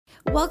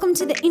Welcome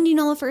to the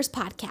Indianola First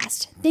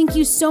podcast. Thank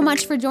you so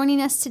much for joining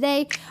us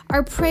today.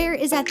 Our prayer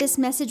is that this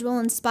message will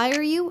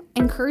inspire you,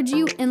 encourage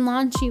you, and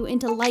launch you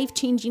into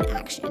life-changing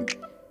action.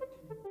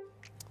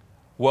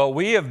 Well,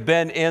 we have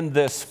been in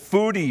this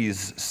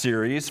Foodies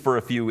Series for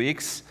a few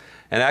weeks,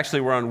 and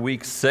actually we're on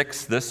week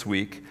 6 this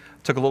week.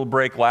 Took a little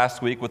break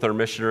last week with our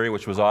missionary,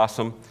 which was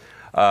awesome.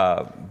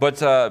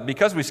 But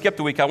because we skipped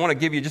a week, I want to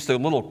give you just a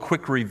little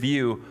quick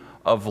review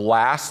of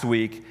last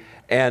week,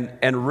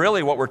 and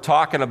really what we're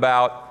talking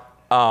about.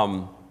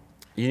 You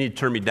need to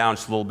turn me down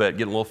just a little bit,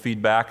 get a little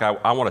feedback.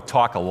 I want to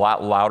talk a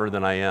lot louder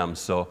than I am,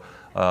 so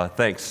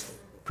thanks.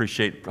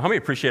 How many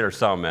appreciate our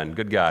sound men?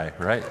 Good guy,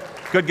 right?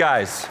 Good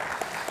guys.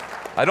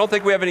 I don't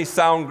think we have any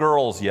sound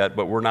girls yet,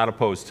 but we're not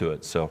opposed to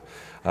it. So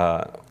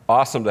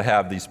awesome to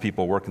have these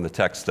people working the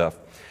tech stuff.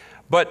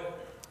 But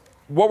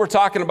what we're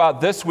talking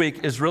about this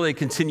week is really a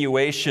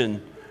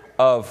continuation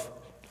of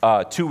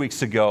 2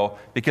 weeks ago,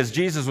 because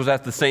Jesus was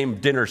at the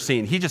same dinner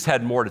scene. He just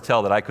had more to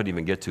tell that I couldn't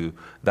even get to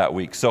that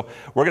week. So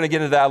we're going to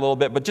get into that a little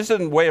bit. But just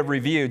in way of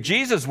review,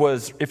 Jesus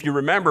was, if you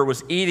remember,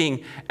 was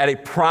eating at a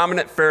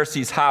prominent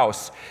Pharisee's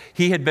house.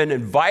 He had been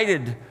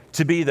invited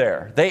to be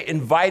there. They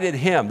invited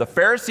him. The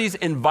Pharisees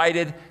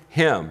invited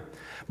him.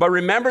 But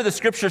remember, the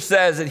scripture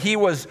says that he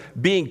was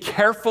being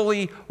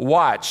carefully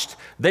watched.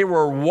 They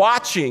were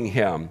watching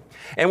him.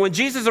 And when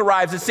Jesus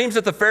arrives, it seems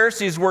that the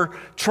Pharisees were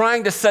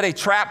trying to set a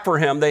trap for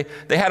him. They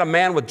had a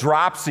man with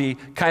dropsy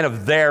kind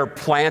of there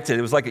planted.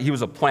 It was like he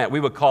was a plant. We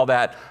would call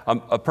that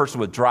a person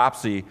with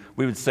dropsy.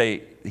 We would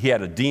say he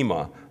had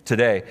edema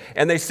today.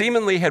 And they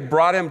seemingly had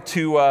brought him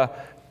to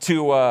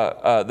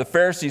the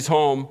Pharisees'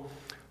 home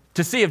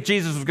to see if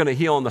Jesus was going to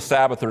heal on the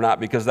Sabbath or not,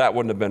 because that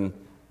wouldn't have been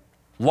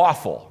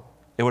lawful.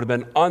 It would have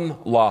been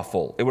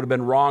unlawful. It would have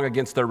been wrong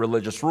against their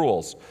religious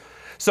rules.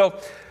 So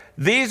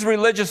these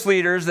religious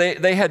leaders,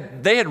 they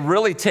had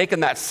really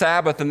taken that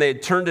Sabbath and they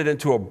had turned it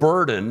into a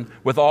burden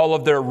with all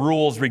of their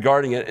rules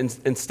regarding it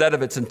instead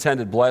of its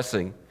intended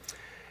blessing.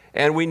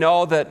 And we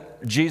know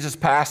that Jesus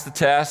passed the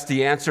test.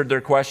 He answered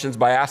their questions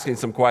by asking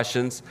some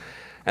questions,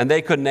 and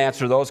they couldn't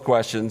answer those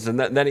questions, and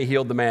then he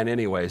healed the man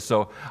anyway.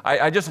 So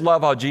I just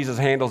love how Jesus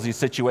handles these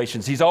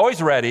situations. He's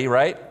always ready,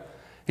 right?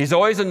 He's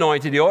always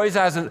anointed. He always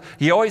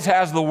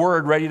has the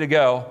word ready to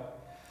go.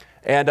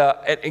 And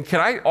can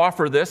I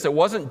offer this? It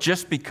wasn't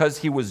just because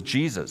he was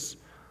Jesus.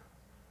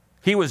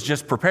 He was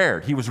just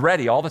prepared. He was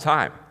ready all the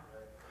time.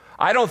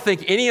 I don't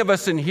think any of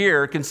us in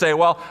here can say,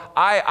 well,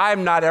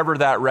 I'm not ever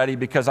that ready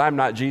because I'm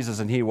not Jesus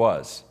and he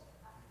was.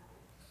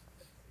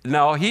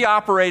 No, he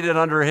operated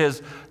under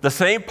the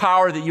same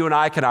power that you and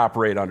I can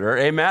operate under.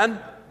 Amen?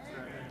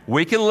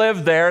 We can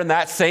live there in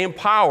that same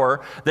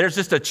power. There's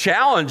just a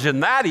challenge in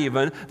that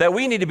even, that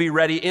we need to be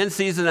ready in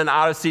season and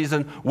out of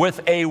season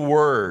with a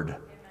word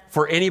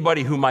for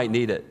anybody who might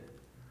need it.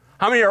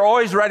 How many are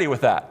always ready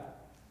with that?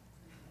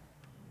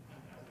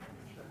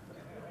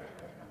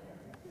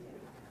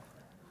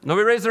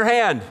 Nobody raised their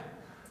hand.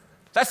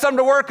 That's something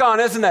to work on,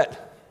 isn't it?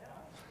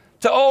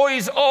 To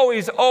always,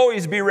 always,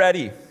 always be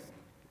ready.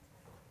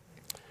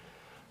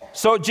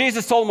 So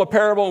Jesus told them a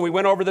parable, and we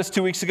went over this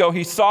 2 weeks ago.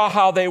 He saw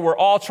how they were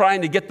all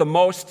trying to get the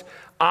most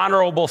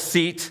honorable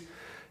seat.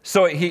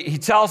 So he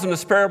tells them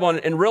this parable,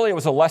 and really it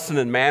was a lesson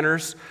in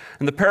manners.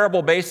 And the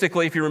parable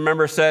basically, if you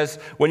remember, says,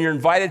 when you're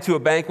invited to a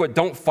banquet,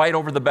 don't fight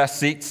over the best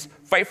seats.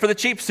 Fight for the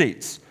cheap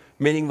seats,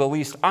 meaning the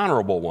least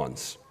honorable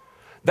ones.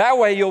 That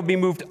way you'll be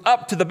moved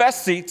up to the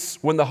best seats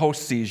when the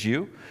host sees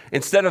you,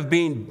 instead of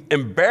being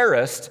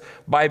embarrassed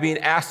by being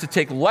asked to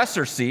take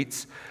lesser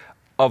seats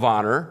of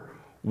honor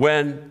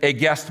when a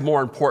guest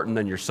more important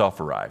than yourself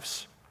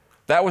arrives.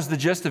 That was the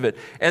gist of it.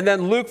 And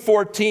then Luke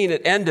 14,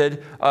 it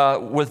ended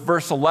with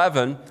verse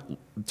 11.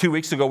 2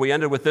 weeks ago, we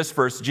ended with this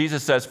verse.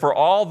 Jesus says, for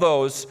all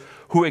those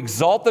who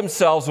exalt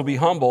themselves will be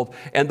humbled,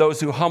 and those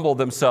who humble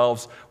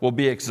themselves will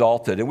be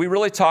exalted. And we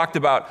really talked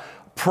about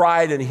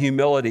pride and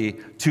humility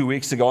 2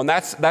 weeks ago, and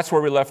that's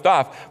where we left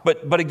off.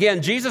 But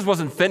again, Jesus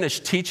wasn't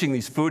finished teaching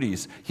these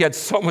foodies. He had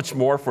so much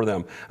more for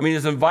them. I mean, he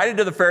was invited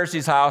to the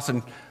Pharisees' house,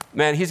 and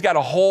man, he's got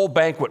a whole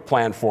banquet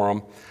planned for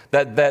them,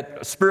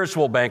 that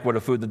spiritual banquet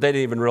of food that they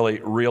didn't even really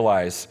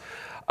realize.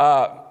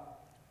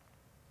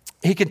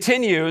 He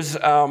continues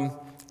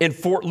in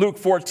Luke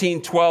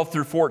 14, 12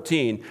 through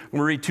 14. I'm going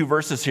to read 2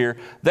 verses here.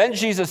 Then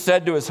Jesus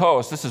said to his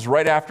host, this is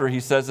right after he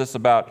says this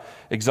about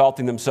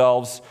exalting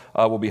themselves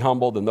will be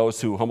humbled, and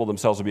those who humble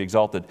themselves will be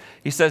exalted.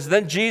 He says,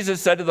 then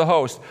Jesus said to the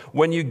host,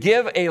 when you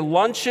give a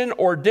luncheon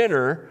or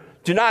dinner,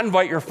 do not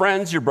invite your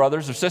friends, your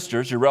brothers or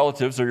sisters, your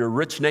relatives, or your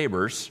rich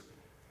neighbors.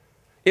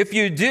 If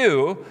you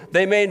do,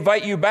 they may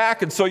invite you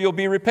back, and so you'll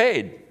be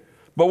repaid.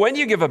 But when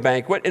you give a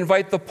banquet,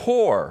 invite the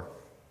poor,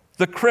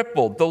 the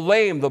crippled, the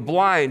lame, the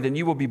blind, and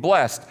you will be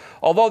blessed.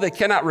 Although they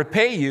cannot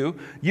repay you,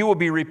 you will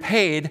be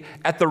repaid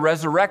at the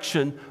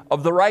resurrection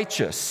of the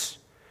righteous.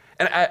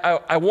 And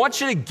I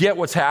want you to get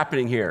what's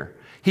happening here.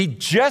 He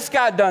just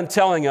got done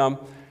telling them,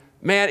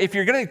 man, if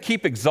you're going to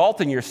keep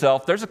exalting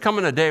yourself, there's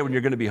coming a day when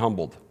you're going to be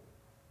humbled.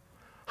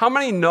 How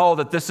many know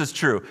that this is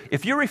true?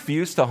 If you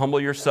refuse to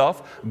humble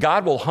yourself,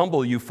 God will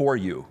humble you for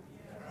you.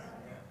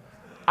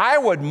 I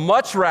would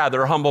much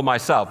rather humble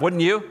myself,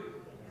 wouldn't you?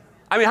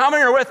 I mean, how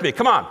many are with me?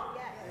 Come on.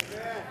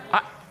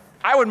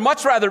 I would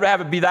much rather have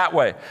it be that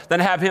way than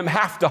have him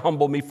have to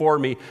humble me for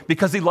me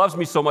because he loves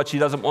me so much he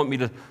doesn't want me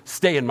to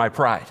stay in my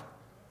pride.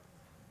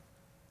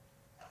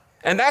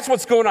 And that's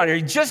what's going on here.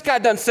 He just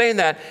got done saying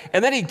that,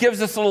 and then he gives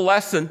this little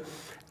lesson.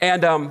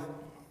 And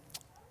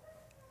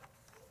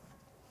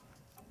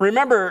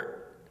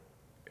remember,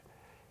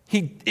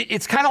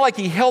 it's kind of like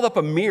he held up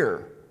a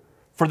mirror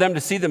for them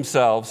to see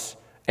themselves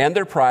and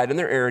their pride and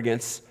their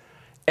arrogance,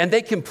 and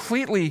they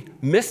completely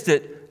missed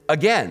it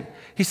again.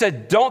 He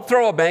said, don't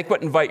throw a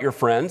banquet, invite your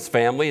friends,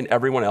 family, and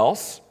everyone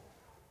else.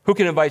 Who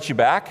can invite you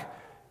back?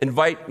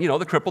 Invite,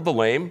 the crippled, the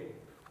lame.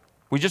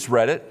 We just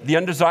read it. The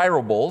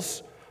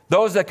undesirables,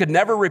 those that could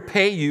never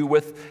repay you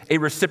with a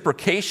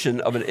reciprocation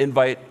of an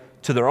invite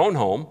to their own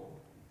home.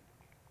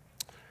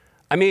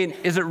 I mean,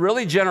 is it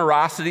really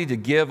generosity to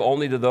give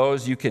only to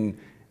those who can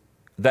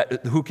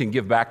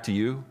give back to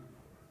you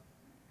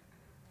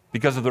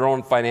because of their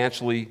own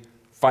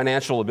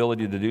financial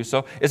ability to do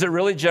so? Is it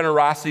really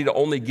generosity to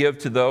only give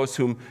to those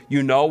whom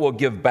you know will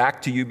give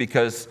back to you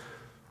because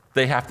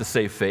they have to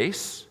save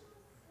face?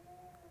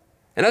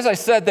 And as I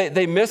said,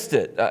 they missed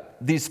it,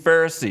 these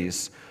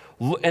Pharisees.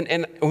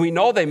 And we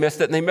know they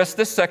missed it, and they missed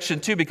this section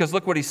too, because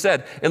look what he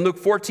said. In Luke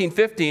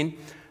 14:15,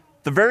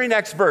 the very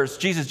next verse,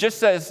 Jesus just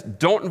says,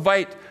 don't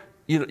invite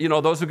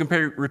those who can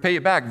repay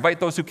you back. Invite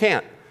those who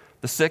can't,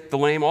 the sick, the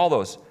lame, all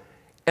those.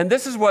 And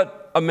this is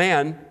what a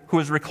man who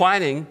was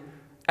reclining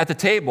at the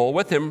table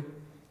with him,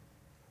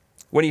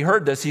 when he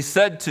heard this, he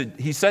said to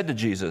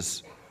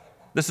Jesus,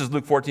 this is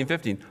Luke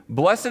 14:15,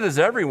 blessed is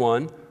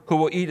everyone who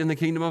will eat in the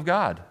kingdom of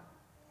God.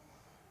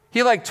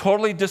 He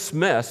totally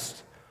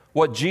dismissed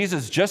what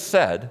Jesus just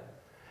said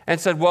and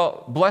said,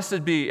 well,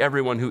 blessed be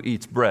everyone who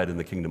eats bread in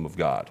the kingdom of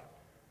God.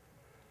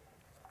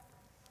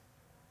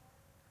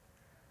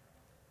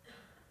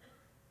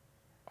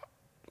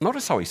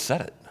 Notice how he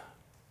said it,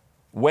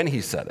 when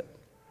he said it.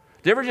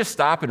 Do you ever just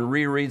stop and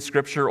reread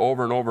Scripture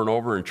over and over and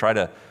over and try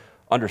to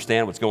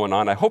understand what's going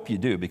on? I hope you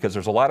do, because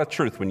there's a lot of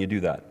truth when you do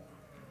that.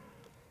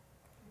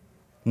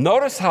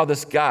 Notice how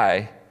this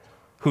guy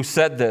who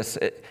said this,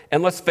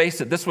 and let's face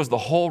it, this was the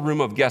whole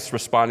room of guests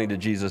responding to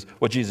Jesus,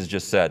 what Jesus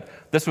just said.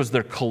 This was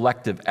their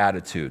collective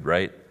attitude,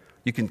 right?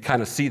 You can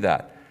kind of see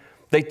that.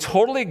 They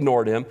totally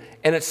ignored him,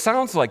 and it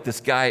sounds like this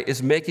guy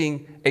is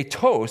making a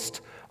toast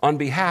on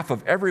behalf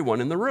of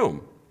everyone in the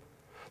room.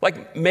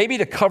 Maybe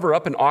to cover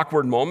up an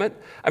awkward moment.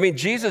 I mean,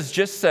 Jesus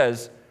just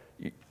says,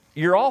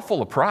 you're all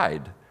full of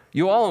pride.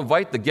 You all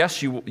invite the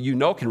guests you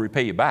know can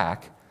repay you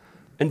back.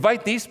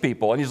 Invite these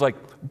people. And he's like,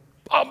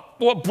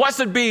 well,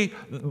 blessed be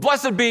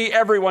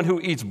everyone who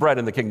eats bread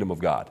in the kingdom of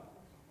God.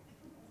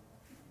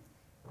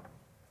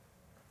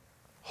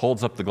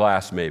 Holds up the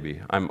glass maybe.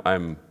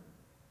 I'm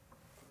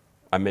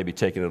maybe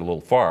taking it a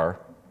little far.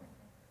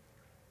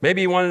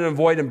 Maybe he wanted to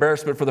avoid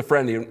embarrassment for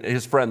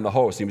his friend, the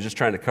host. He was just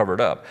trying to cover it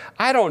up.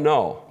 I don't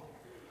know.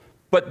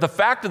 But the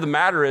fact of the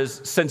matter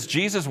is, since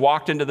Jesus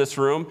walked into this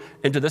room,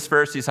 into this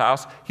Pharisee's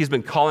house, he's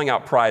been calling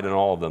out pride in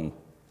all of them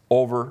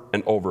over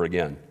and over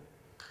again.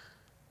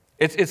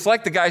 It's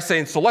like the guy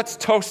saying, so let's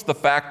toast the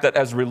fact that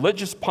as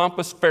religious,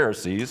 pompous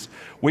Pharisees,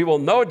 we will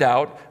no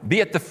doubt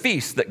be at the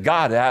feast that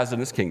God has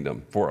in his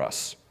kingdom for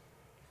us.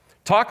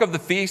 Talk of the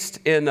feast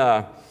in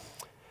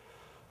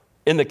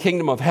the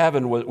kingdom of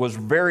heaven was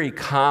very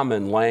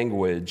common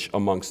language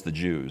amongst the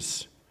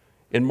Jews.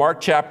 In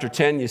Mark chapter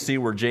 10, you see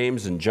where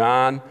James and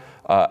John,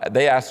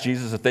 they asked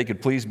Jesus if they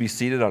could please be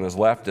seated on his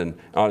left and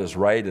on his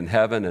right in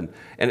heaven. And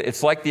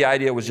it's like the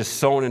idea was just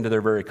sewn into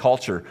their very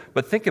culture.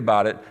 But think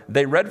about it.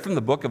 They read from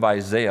the book of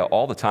Isaiah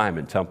all the time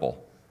in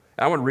temple.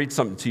 And I want to read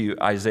something to you,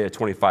 Isaiah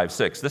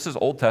 25:6. This is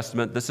Old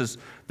Testament. This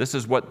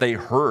is what they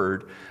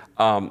heard.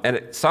 And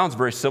it sounds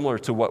very similar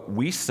to what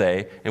we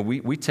say, and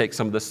we take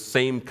some of the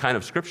same kind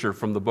of scripture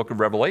from the book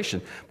of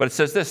Revelation. But it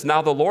says this,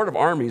 now the Lord of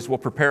armies will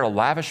prepare a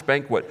lavish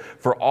banquet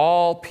for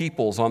all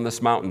peoples on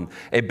this mountain,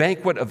 a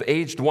banquet of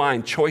aged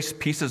wine, choice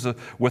pieces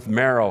with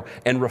marrow,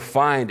 and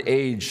refined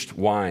aged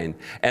wine.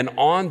 And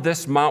on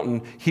this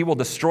mountain he will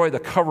destroy the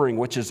covering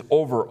which is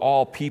over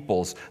all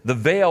peoples, the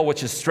veil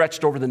which is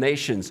stretched over the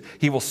nations.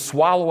 He will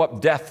swallow up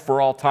death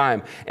for all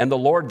time, and the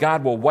Lord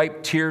God will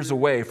wipe tears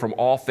away from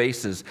all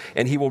faces,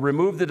 and he will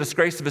remove the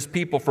disgrace of his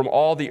people from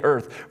all the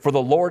earth, for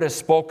the Lord has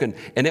spoken,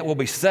 and it will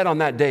be said on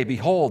that day,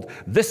 behold,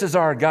 this is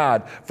our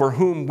God, for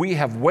whom we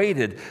have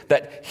waited,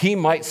 that he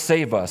might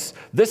save us.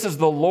 This is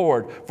the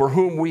Lord, for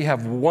whom we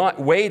have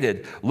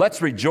waited.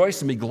 Let's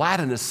rejoice and be glad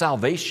in his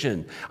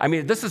salvation. I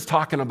mean, this is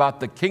talking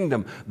about the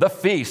kingdom, the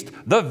feast,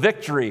 the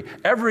victory,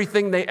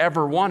 everything they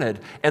ever wanted.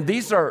 And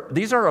these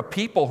are a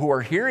people who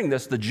are hearing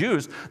this, the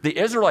Jews, the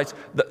Israelites,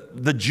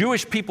 the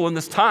Jewish people in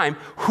this time,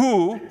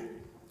 who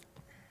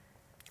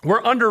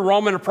we're under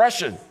Roman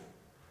oppression.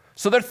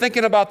 So they're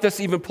thinking about this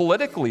even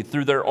politically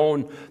through their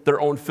own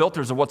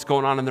filters of what's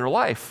going on in their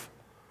life.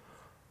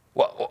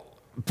 Well,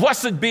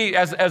 blessed be,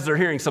 as they're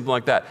hearing something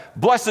like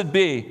that, blessed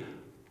be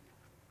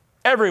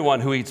everyone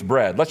who eats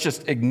bread. Let's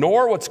just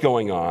ignore what's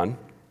going on.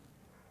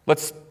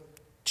 Let's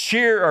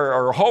cheer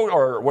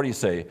or what do you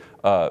say?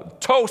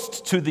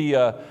 Toast to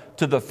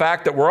the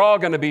fact that we're all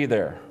going to be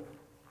there.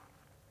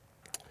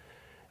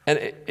 And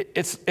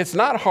it's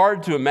not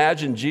hard to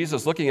imagine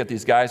Jesus looking at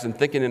these guys and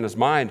thinking in his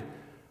mind,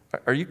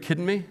 are you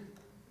kidding me?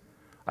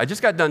 I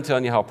just got done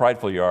telling you how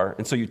prideful you are,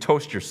 and so you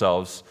toast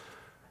yourselves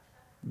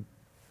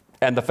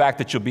and the fact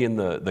that you'll be in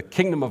the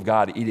kingdom of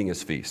God eating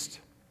his feast.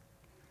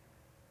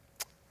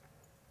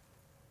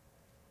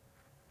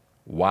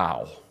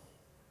 Wow.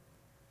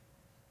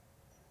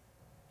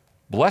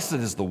 Blessed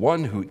is the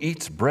one who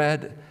eats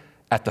bread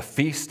at the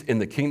feast in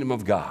the kingdom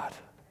of God.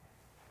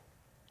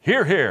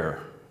 Hear,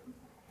 hear.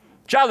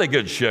 Jolly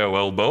good show,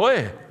 old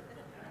boy.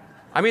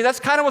 I mean, that's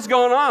kind of what's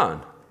going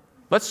on.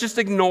 Let's just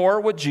ignore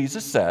what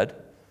Jesus said,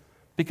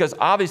 because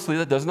obviously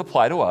that doesn't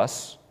apply to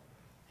us.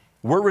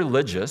 We're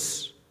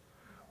religious.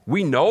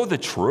 We know the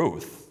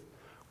truth.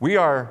 We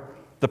are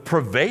the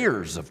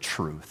purveyors of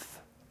truth.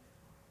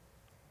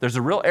 There's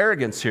a real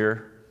arrogance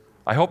here.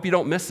 I hope you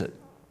don't miss it.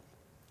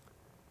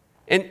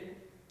 And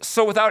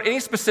so without any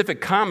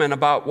specific comment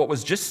about what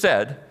was just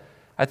said,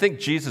 I think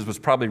Jesus was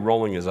probably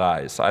rolling his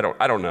eyes. I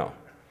don't know.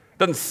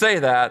 Doesn't say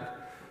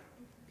that.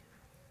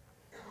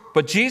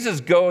 But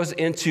Jesus goes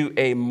into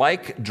a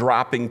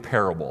mic-dropping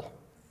parable.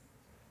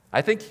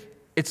 I think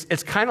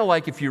it's kind of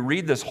like if you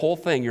read this whole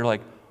thing, you're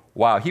like,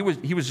 wow,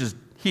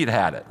 he'd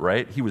had it,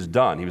 right? He was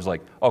done. He was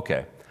like,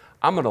 okay,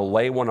 I'm going to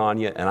lay one on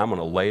you, and I'm going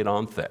to lay it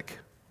on thick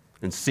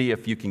and see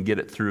if you can get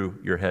it through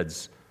your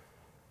heads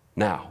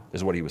now,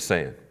 is what he was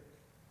saying.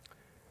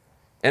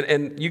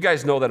 And you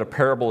guys know that a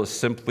parable is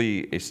simply,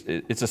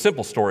 it's a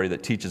simple story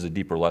that teaches a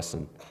deeper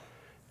lesson.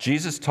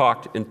 Jesus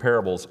talked in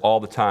parables all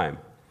the time.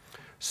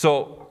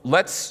 So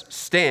let's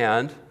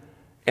stand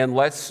and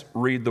let's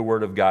read the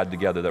Word of God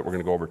together that we're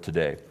going to go over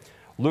today.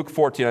 Luke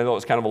 14, I know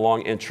it's kind of a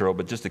long intro,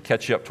 but just to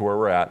catch you up to where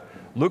we're at.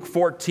 Luke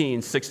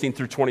 14, 16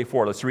 through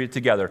 24, let's read it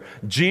together.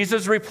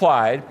 Jesus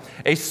replied,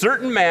 "A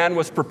certain man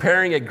was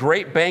preparing a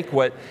great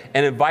banquet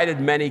and invited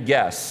many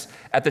guests.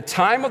 At the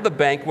time of the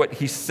banquet,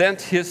 he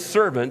sent his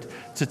servant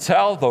to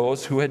tell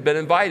those who had been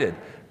invited,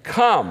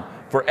 'Come,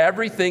 for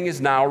everything is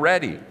now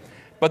ready.'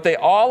 But they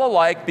all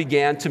alike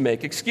began to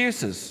make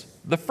excuses.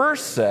 The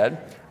first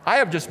said, 'I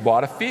have just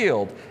bought a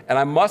field, and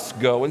I must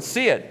go and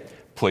see it.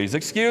 Please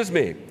excuse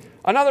me.'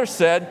 Another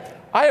said,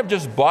 'I have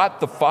just bought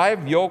the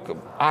 5 yoke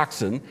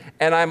oxen,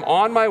 and I'm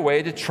on my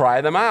way to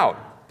try them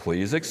out.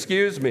 Please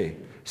excuse me.'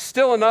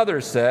 Still another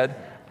said,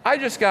 'I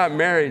just got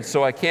married,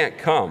 so I can't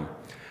come.'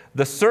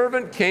 The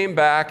servant came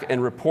back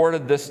and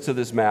reported this to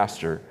his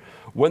master.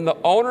 When the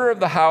owner of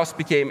the house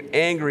became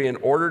angry and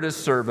ordered his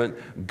servant,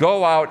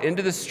 'Go out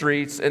into the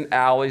streets and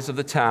alleys of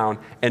the town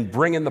and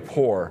bring in the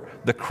poor,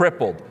 the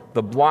crippled,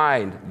 the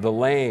blind, the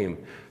lame.'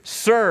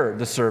 'Sir,'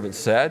 the servant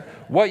said,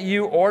 'what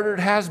you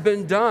ordered has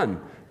been done,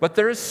 but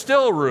there is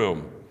still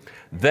room.'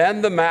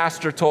 Then the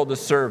master told the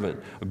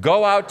servant,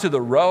 'Go out to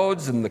the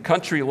roads and the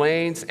country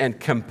lanes and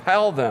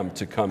compel them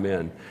to come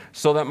in,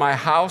 so that my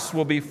house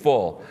will be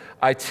full.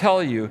 I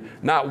tell you,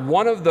 not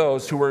one of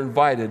those who were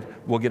invited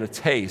will get a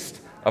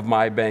taste of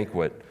my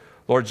banquet.'"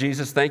 Lord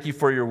Jesus, thank you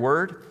for your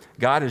word.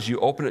 God, as you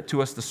open it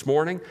to us this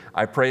morning,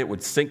 I pray it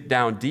would sink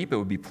down deep, it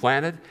would be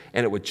planted,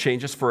 and it would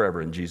change us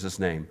forever. In Jesus'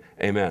 name,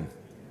 amen.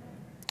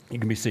 You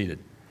can be seated.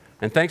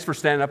 And thanks for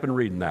standing up and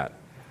reading that.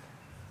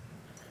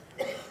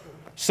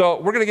 So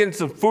we're going to get into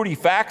some foodie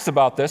facts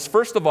about this.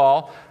 First of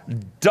all,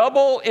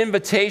 double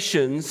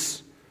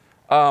invitations,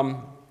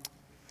 and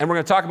we're going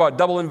to talk about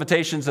double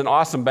invitations and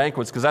awesome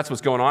banquets because that's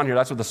what's going on here.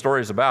 That's what the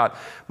story is about.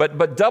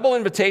 But double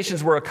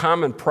invitations were a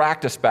common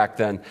practice back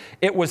then.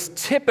 It was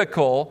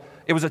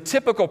a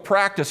typical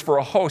practice for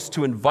a host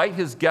to invite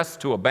his guests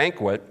to a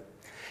banquet.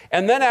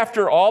 And then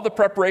after all the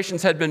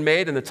preparations had been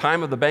made and the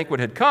time of the banquet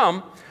had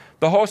come,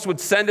 the host would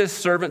send his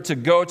servant to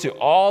go to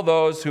all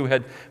those who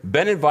had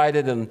been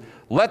invited and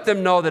let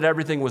them know that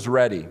everything was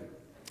ready.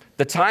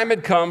 The time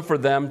had come for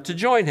them to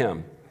join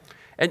him.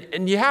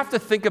 And you have to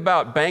think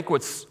about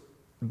banquets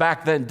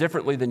back then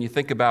differently than you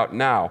think about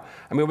now.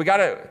 I mean,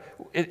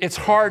 it's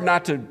hard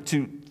not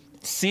to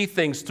see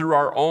things through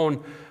our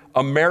own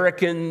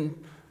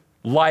American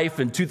life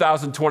in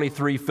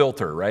 2023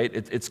 filter, right?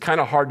 It's kind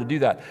of hard to do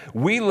that.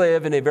 We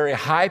live in a very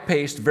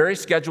high-paced, very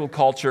scheduled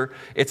culture.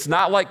 It's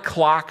not like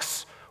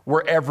clocks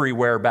were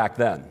everywhere back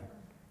then,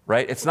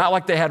 right? It's not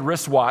like they had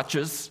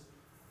wristwatches.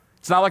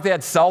 It's not like they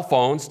had cell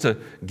phones to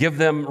give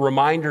them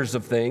reminders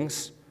of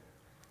things.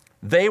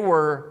 They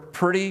were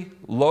pretty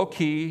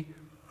low-key,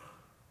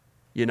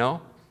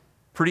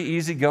 pretty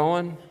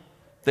easygoing.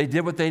 They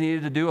did what they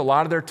needed to do. A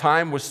lot of their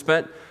time was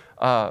spent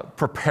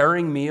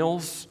preparing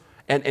meals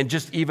and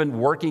just even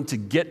working to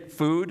get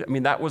food. I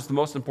mean, that was the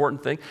most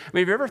important thing. I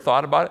mean, have you ever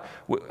thought about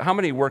it? How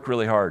many work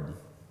really hard?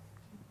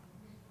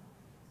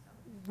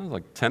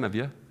 Like 10 of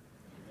you.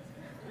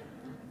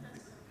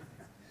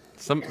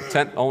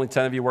 Only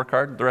 10 of you work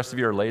hard? The rest of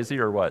you are lazy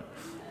or what?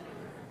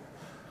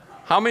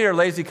 How many are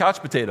lazy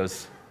couch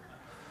potatoes?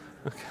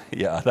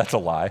 Yeah, that's a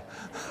lie.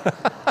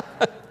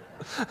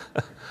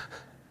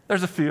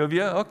 There's a few of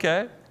you,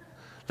 okay.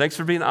 Thanks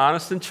for being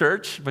honest in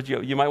church, but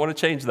you might want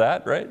to change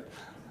that, right?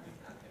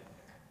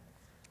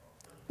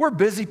 We're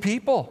busy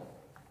people.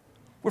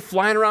 We're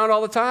flying around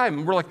all the time.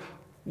 And we're like,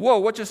 whoa,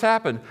 what just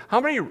happened? How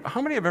many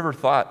have ever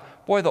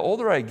thought, boy, the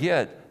older I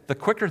get, the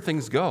quicker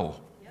things go?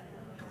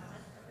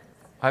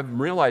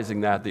 I'm realizing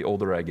that the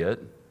older I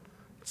get.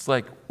 It's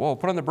like, whoa,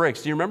 put on the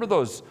brakes. Do you remember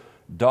those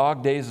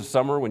dog days of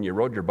summer when you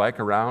rode your bike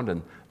around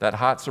and that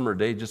hot summer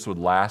day just would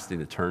last an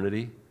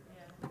eternity?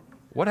 Yeah.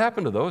 What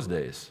happened to those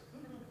days?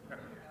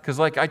 Because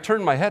like I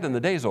turned my head and the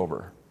day's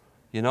over.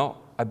 You know,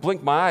 I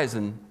blink my eyes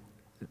and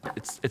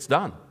it's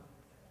done.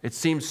 It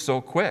seems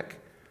so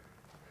quick.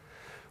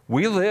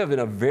 We live in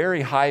a very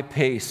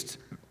high-paced,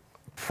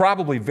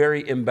 probably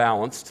very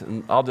imbalanced,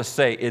 and I'll just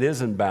say it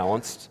is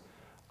imbalanced,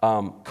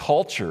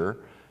 culture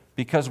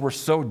because we're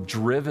so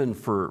driven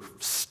for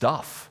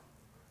stuff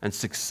and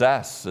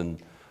success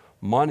and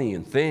money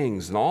and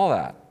things and all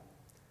that.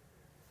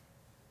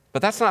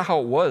 But that's not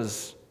how it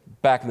was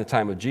back in the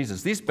time of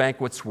Jesus. These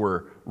banquets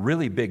were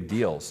really big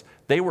deals.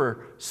 They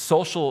were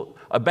social.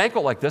 A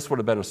banquet like this would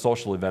have been a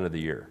social event of the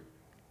year.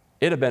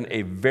 It would have been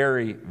a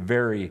very,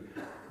 very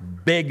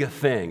big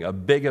thing, a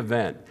big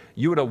event.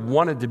 You would have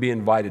wanted to be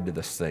invited to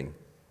this thing.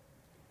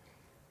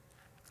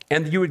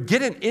 And you would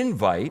get an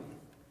invite,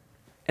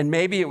 and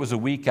maybe it was a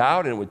week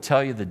out, and it would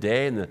tell you the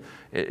day, and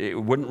it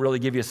wouldn't really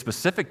give you a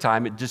specific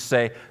time. It'd just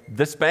say,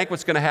 this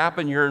banquet's going to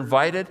happen, you're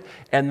invited.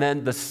 And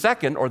then the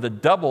second, or the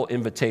double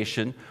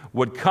invitation,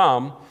 would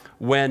come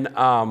when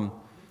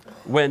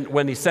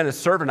he sent his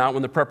servant out,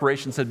 when the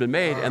preparations had been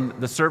made, and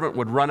the servant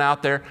would run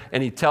out there,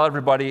 and he'd tell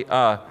everybody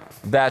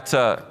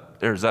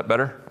is that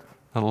better?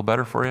 A little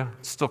better for you?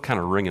 It's still kind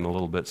of ringing a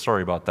little bit.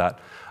 Sorry about that.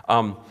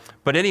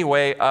 But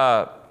anyway,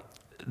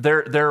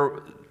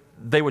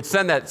 they would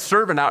send that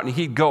servant out, and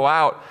he'd go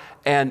out,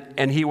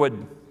 and he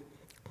would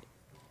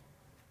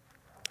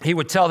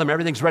tell them,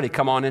 everything's ready,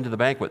 come on into the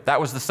banquet. That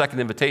was the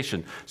second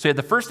invitation. So you had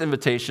the first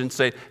invitation,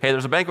 say, hey,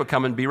 there's a banquet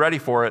coming, be ready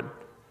for it.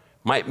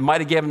 Might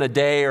have given a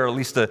day or at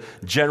least a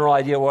general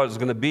idea what it was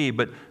going to be,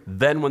 but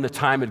then when the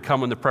time had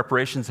come, when the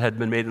preparations had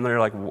been made, and they're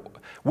like,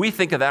 we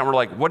think of that, and we're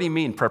like, what do you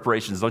mean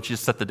preparations? Don't you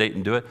just set the date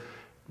and do it?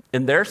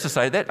 In their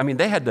society,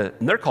 they had to,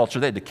 in their culture,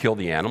 they had to kill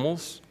the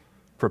animals,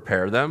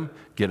 prepare them,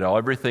 get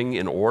everything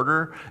in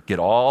order,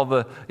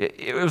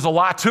 it was a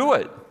lot to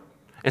it.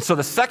 And so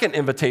the second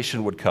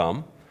invitation would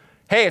come,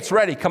 hey, it's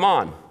ready, come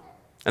on.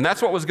 And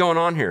that's what was going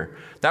on here.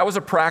 That was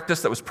a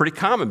practice that was pretty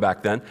common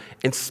back then.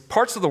 In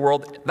parts of the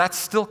world, that's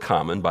still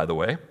common, by the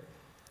way.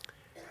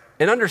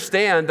 And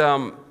understand,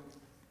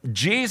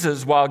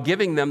 Jesus, while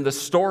giving them the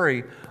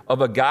story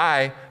of a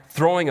guy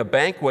throwing a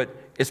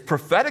banquet, is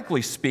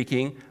prophetically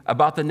speaking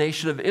about the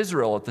nation of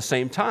Israel at the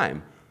same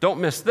time.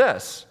 Don't miss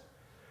this.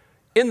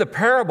 In the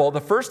parable, the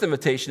first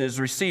invitation is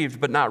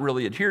received but not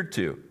really adhered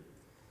to.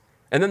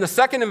 And then the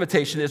second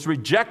invitation is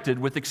rejected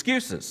with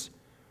excuses.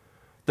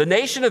 The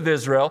nation of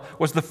Israel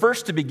was the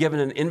first to be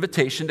given an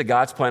invitation to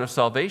God's plan of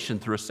salvation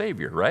through a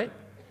Savior, right?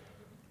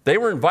 They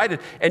were invited.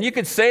 And you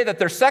could say that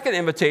their second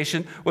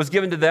invitation was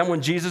given to them when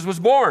Jesus was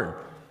born.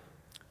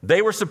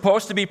 They were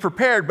supposed to be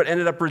prepared, but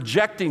ended up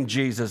rejecting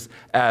Jesus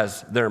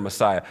as their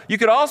Messiah. You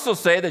could also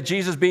say that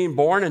Jesus being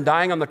born and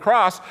dying on the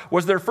cross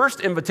was their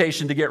first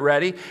invitation to get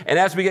ready. And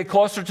as we get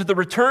closer to the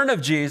return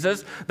of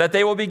Jesus, that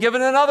they will be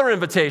given another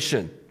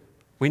invitation.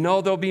 We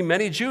know there'll be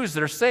many Jews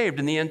that are saved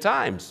in the end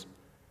times.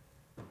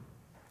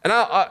 And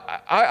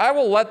I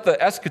will let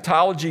the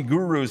eschatology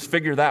gurus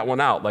figure that one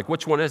out, like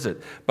which one is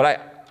it?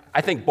 But I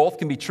think both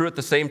can be true at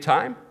the same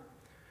time.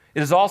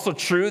 It is also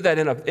true that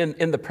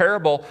in the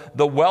parable,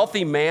 the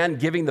wealthy man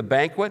giving the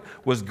banquet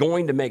was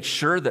going to make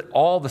sure that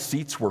all the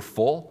seats were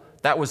full.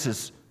 That was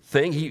his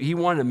thing. He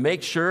wanted to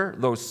make sure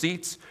those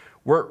seats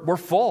were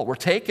full, were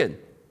taken.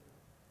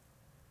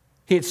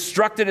 He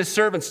instructed his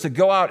servants to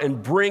go out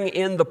and bring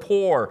in the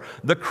poor,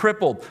 the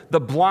crippled, the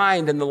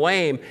blind, and the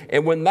lame.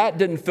 And when that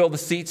didn't fill the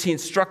seats, he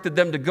instructed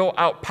them to go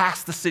out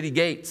past the city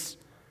gates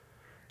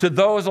to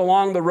those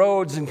along the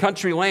roads and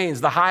country lanes,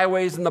 the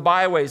highways and the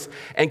byways,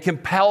 and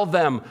compel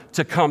them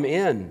to come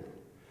in.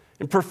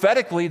 And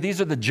prophetically,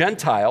 these are the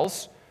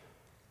Gentiles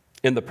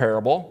in the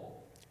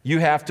parable. You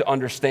have to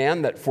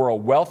understand that for a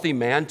wealthy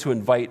man to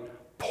invite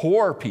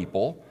poor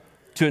people,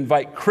 to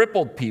invite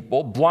crippled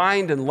people,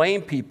 blind and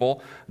lame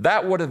people,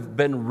 that would have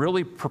been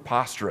really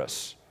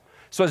preposterous.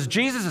 So as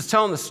Jesus is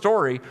telling the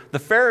story, the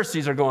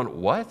Pharisees are going,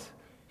 what?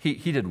 He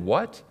did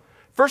what?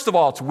 First of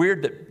all, it's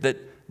weird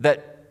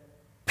that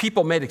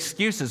people made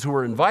excuses who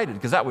were invited,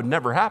 because that would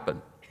never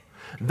happen.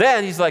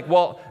 Then he's like,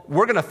 well,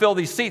 we're going to fill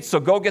these seats, so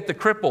go get the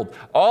crippled.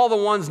 All the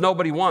ones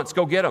nobody wants,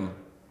 go get them.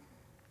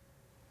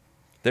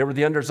 They were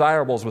the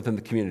undesirables within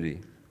the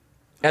community.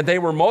 And they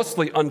were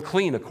mostly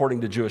unclean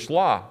according to Jewish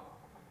law.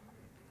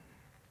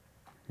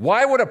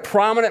 Why would a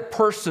prominent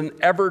person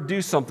ever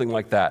do something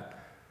like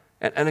that?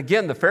 And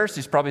again, the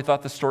Pharisees probably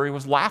thought the story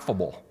was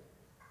laughable.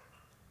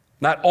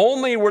 Not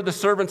only were the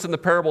servants in the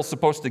parable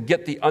supposed to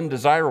get the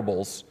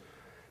undesirables,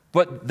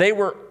 but they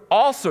were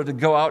also to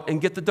go out and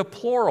get the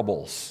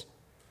deplorables.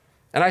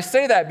 And I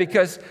say that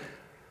because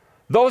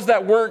Those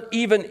that weren't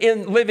even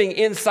living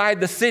inside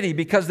the city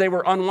because they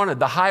were unwanted,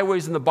 the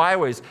highways and the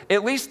byways.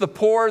 At least the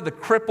poor, the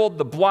crippled,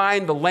 the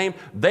blind, the lame,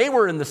 they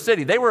were in the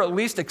city. They were at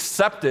least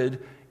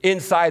accepted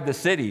inside the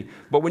city.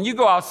 But when you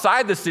go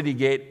outside the city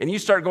gate and you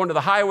start going to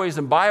the highways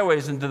and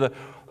byways, into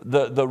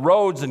the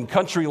roads and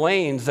country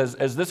lanes,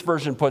 as this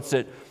version puts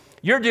it,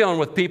 you're dealing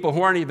with people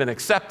who aren't even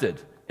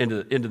accepted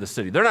into the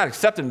city. They're not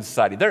accepted in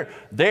society.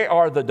 They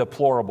are the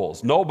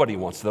deplorables. Nobody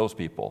wants those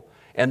people.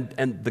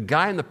 And the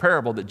guy in the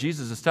parable that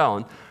Jesus is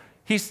telling,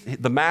 he's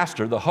the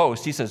master, the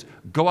host, he says,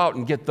 go out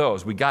and get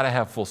those. We got to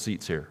have full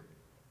seats here.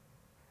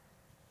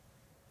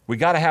 We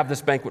got to have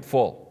this banquet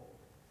full.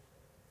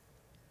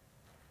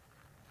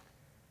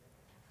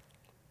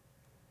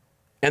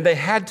 And they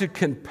had to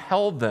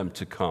compel them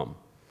to come.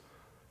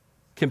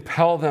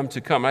 Compel them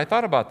to come. And I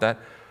thought about that.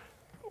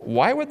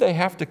 Why would they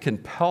have to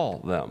compel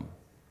them?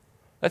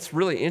 That's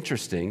really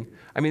interesting.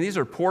 I mean, these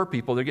are poor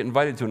people. They're getting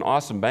invited to an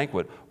awesome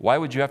banquet. Why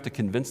would you have to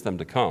convince them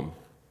to come?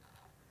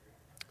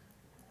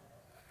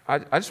 I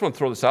just want to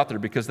throw this out there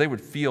because they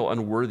would feel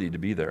unworthy to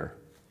be there.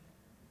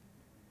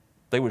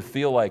 They would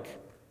feel like,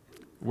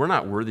 we're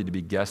not worthy to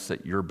be guests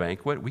at your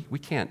banquet. We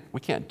can't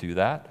do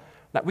that.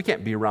 We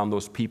can't be around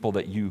those people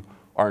that you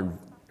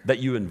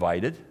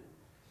invited.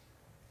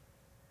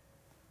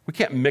 We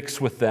can't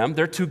mix with them.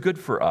 They're too good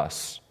for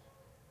us.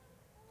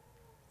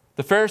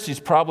 The Pharisees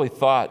probably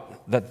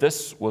thought that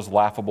this was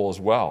laughable as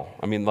well.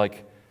 I mean,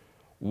 like,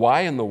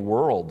 why in the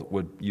world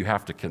would you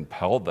have to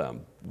compel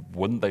them?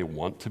 Wouldn't they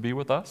want to be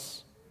with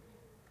us?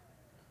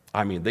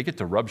 I mean, they get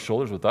to rub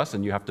shoulders with us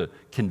and you have to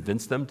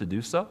convince them to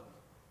do so?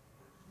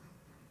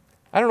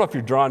 I don't know if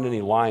you're drawing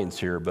any lines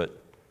here,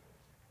 but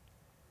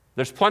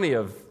there's plenty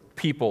of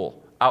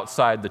people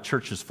outside the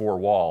church's four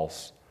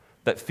walls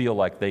that feel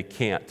like they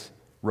can't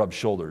rub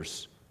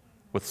shoulders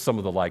with some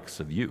of the likes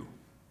of you.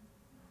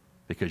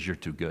 Because you're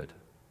too good.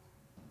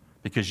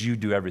 Because you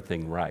do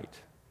everything right.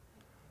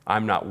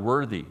 I'm not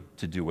worthy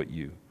to be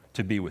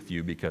with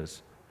you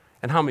because,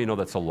 and how many know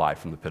that's a lie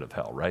from the pit of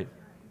hell, right?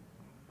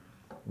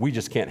 We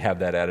just can't have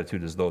that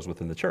attitude as those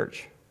within the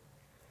church.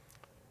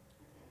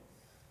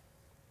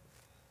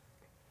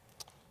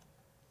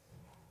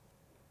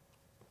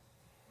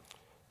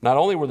 Not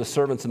only were the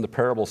servants in the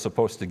parable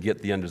supposed to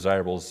get the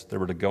undesirables, they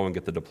were to go and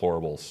get the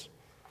deplorables.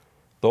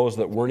 Those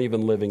that weren't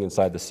even living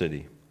inside the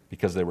city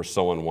because they were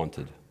so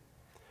unwanted.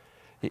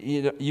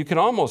 You can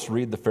almost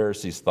read the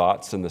Pharisees'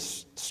 thoughts in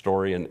this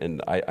story,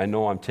 and I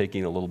know I'm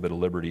taking a little bit of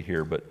liberty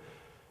here, but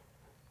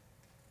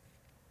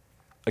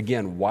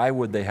again, why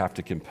would they have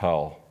to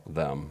compel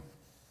them?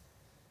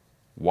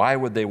 Why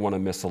would they want to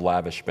miss a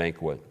lavish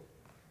banquet?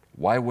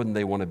 Why wouldn't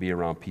they want to be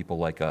around people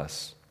like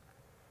us?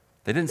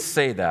 They didn't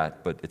say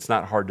that, but it's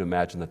not hard to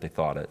imagine that they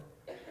thought it.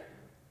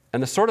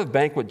 And the sort of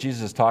banquet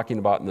Jesus is talking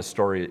about in the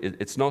story,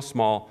 it's no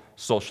small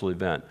social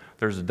event.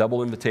 There's a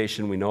double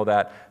invitation, we know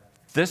that.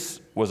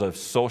 This was a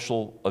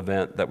social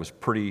event that was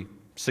pretty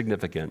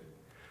significant.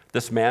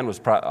 This man was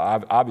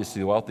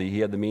obviously wealthy. He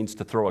had the means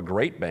to throw a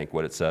great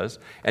banquet, it says,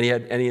 and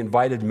he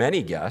invited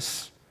many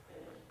guests.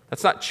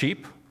 That's not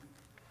cheap.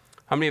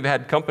 How many have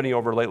had company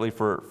over lately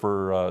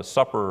for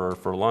supper or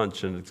for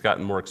lunch, and it's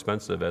gotten more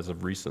expensive as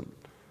of recent?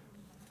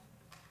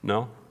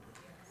 No?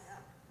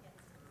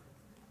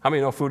 How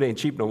many know food ain't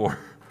cheap no more?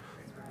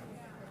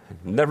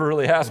 Never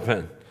really has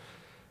been.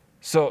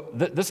 So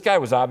this guy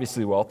was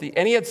obviously wealthy,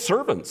 and he had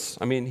servants.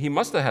 I mean, he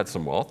must have had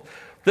some wealth.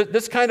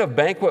 This kind of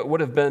banquet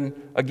would have been,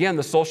 again,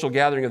 the social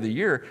gathering of the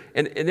year,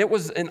 and it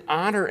was an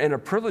honor and a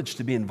privilege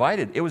to be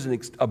invited. It was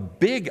a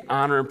big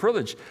honor and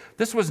privilege.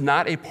 This was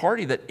not a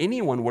party that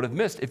anyone would have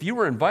missed. If you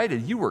were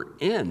invited, you were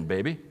in,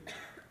 baby.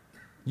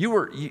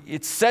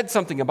 It said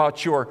something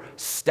about your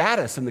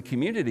status in the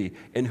community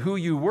and who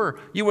you were.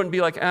 You wouldn't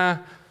be like, I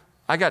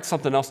got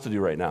something else to do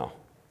right now.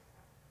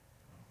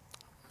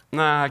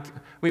 Nah,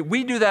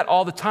 we do that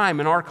all the time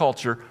in our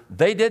culture.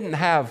 They didn't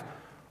have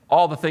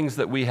all the things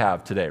that we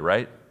have today,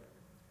 right?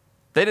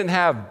 They didn't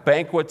have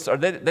banquets, or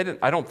they didn't.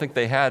 I don't think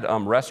they had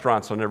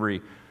restaurants in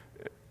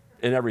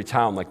every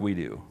town like we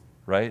do,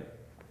 right?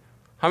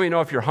 How many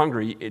know if you're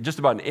hungry, just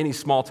about in any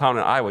small town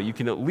in Iowa, you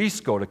can at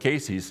least go to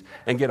Casey's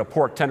and get a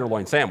pork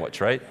tenderloin sandwich,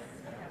 right?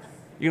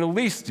 You can at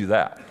least do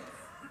that.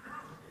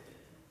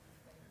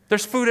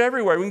 There's food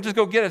everywhere. We can just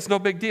go get it. It's no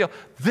big deal.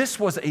 This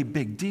was a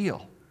big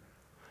deal.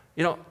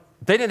 You know,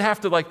 they didn't have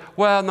to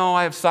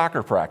I have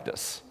soccer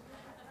practice.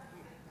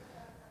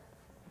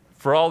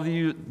 For all of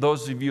you,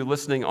 those of you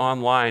listening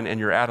online and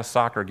you're at a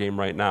soccer game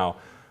right now,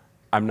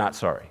 I'm not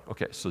sorry.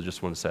 Okay, so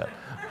just want to say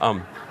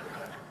it.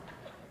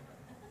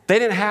 They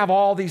didn't have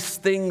all these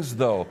things,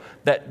 though,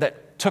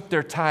 that took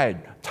their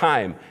time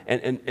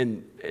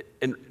and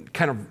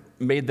kind of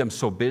made them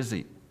so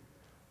busy.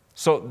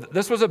 So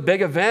this was a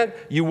big event.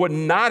 You would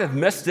not have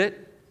missed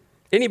it.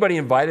 Anybody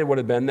invited would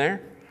have been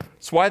there.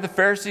 That's why the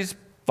Pharisees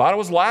thought it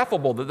was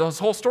laughable, that this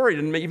whole story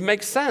didn't even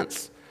make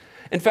sense.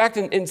 In fact,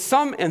 in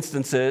some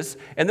instances,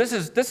 and this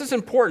is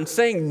important,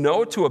 saying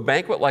no to a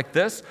banquet like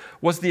this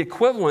was the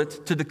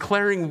equivalent to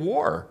declaring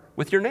war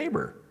with your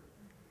neighbor.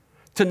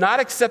 To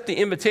not accept the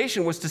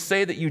invitation was to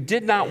say that you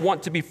did not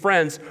want to be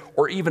friends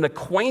or even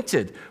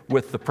acquainted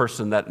with the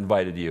person that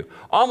invited you.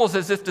 Almost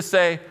as if to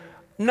say,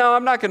 no,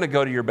 I'm not going to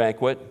go to your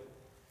banquet.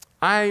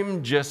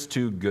 I'm just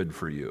too good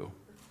for you.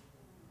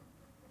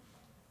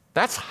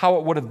 That's how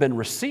it would have been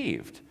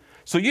received.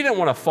 So you didn't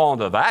want to fall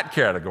into that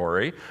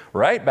category,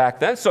 right, back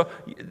then. So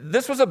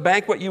this was a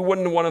banquet you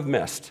wouldn't want to have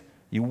missed.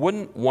 You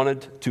wouldn't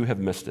wanted to have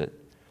missed it.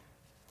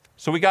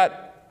 So we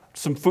got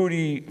some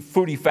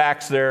foodie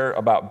facts there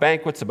about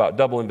banquets, about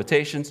double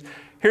invitations.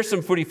 Here's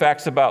some foodie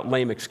facts about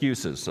lame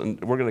excuses, and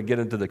we're going to get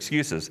into the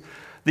excuses.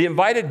 The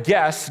invited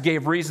guests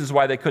gave reasons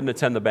why they couldn't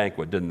attend the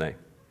banquet, didn't they?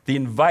 The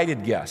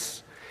invited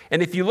guests.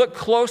 And if you look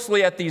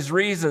closely at these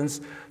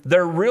reasons,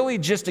 they're really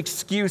just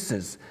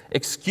excuses.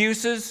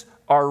 Excuses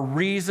are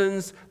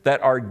reasons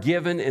that are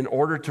given in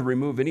order to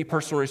remove any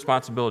personal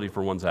responsibility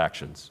for one's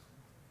actions.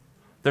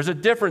 There's a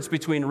difference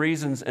between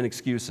reasons and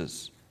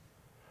excuses.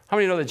 How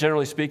many know that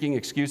generally speaking,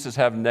 excuses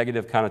have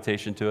negative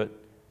connotation to it?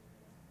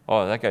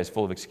 Oh, that guy's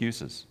full of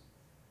excuses.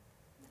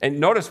 And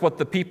notice what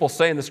the people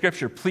say in the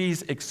scripture,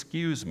 please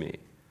excuse me.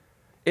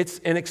 It's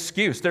an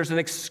excuse. There's an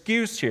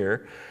excuse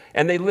here,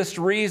 and they list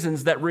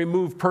reasons that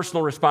remove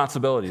personal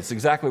responsibility. It's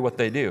exactly what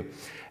they do.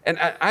 And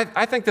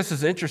I think this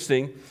is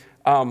interesting,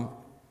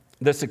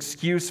 this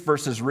excuse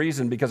versus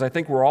reason, because I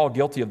think we're all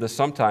guilty of this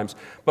sometimes.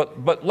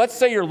 But let's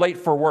say you're late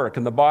for work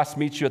and the boss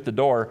meets you at the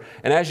door,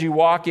 and as you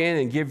walk in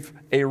and give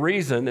a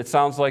reason, it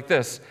sounds like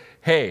this.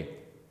 Hey,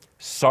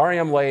 sorry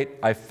I'm late.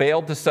 I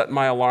failed to set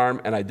my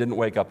alarm and I didn't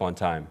wake up on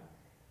time.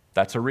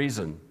 That's a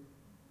reason.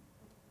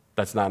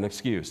 That's not an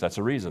excuse. That's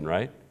a reason,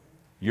 right?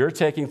 You're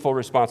taking full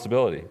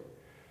responsibility.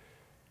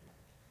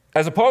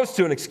 As opposed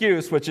to an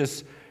excuse, which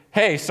is,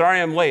 hey,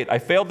 sorry I'm late. I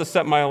failed to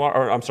set my alarm,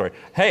 or I'm sorry.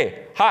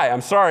 Hey, hi,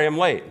 I'm sorry I'm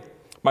late.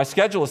 My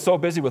schedule is so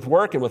busy with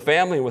work and with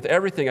family and with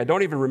everything, I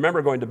don't even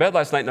remember going to bed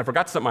last night and I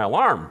forgot to set my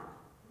alarm.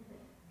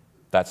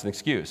 That's an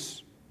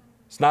excuse.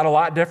 It's not a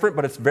lot different,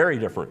 but it's very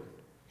different.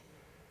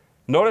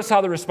 Notice how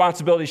the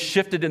responsibility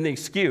shifted in the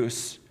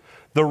excuse.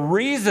 The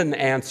reason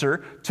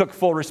answer took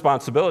full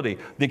responsibility.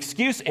 The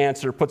excuse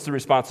answer puts the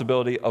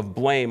responsibility of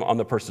blame on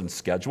the person's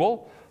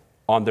schedule,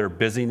 on their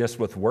busyness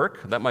with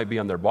work. That might be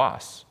on their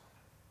boss.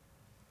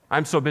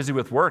 I'm so busy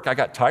with work, I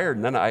got tired,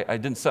 and then I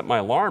didn't set my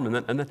alarm, and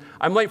then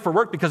I'm late for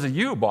work because of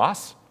you,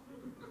 boss.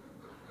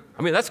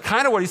 I mean, that's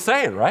kind of what he's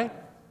saying, right?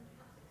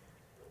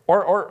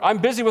 Or I'm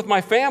busy with my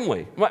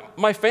family.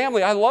 My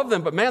family, I love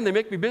them, but man, they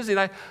make me busy,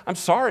 and I'm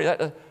sorry.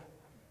 And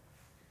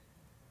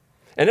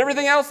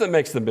everything else that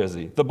makes them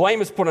busy. The blame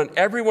is put on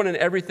everyone and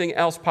everything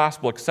else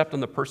possible except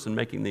on the person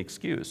making the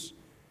excuse.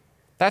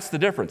 That's the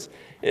difference.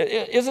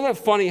 Isn't it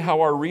funny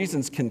how our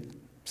reasons can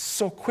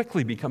so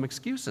quickly become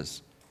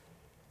excuses?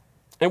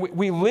 And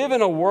we live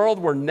in a world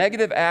where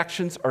negative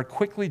actions are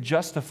quickly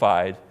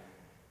justified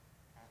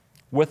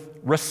with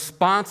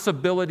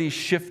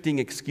responsibility-shifting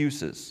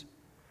excuses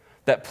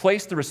that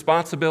place the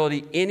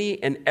responsibility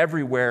any and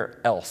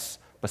everywhere else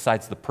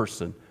besides the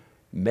person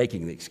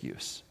making the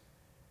excuse.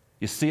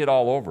 You see it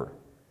all over.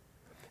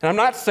 And I'm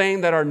not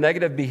saying that our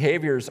negative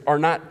behaviors are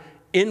not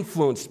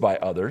influenced by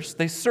others.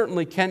 They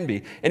certainly can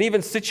be, and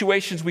even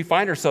situations we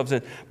find ourselves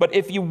in. But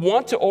if you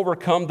want to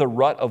overcome the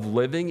rut of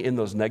living in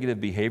those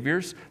negative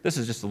behaviors, this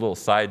is just a little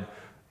side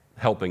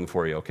helping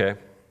for you, okay?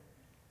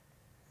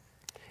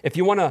 If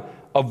you want to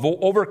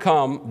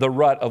overcome the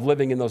rut of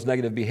living in those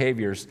negative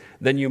behaviors,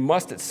 then you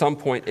must at some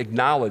point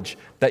acknowledge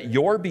that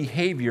your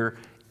behavior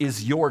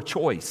is your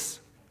choice.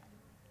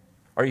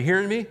 Are you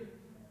hearing me?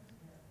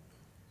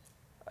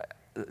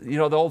 You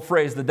know the old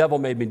phrase, the devil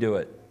made me do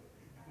it.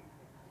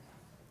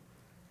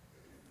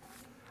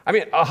 I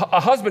mean,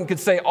 a husband could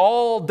say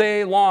all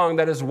day long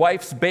that his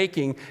wife's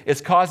baking is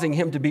causing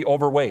him to be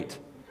overweight.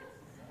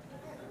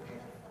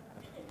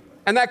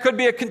 And that could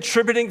be a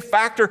contributing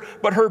factor,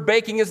 but her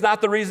baking is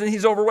not the reason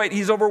he's overweight.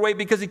 He's overweight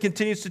because he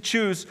continues to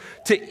choose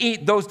to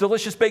eat those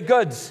delicious baked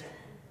goods.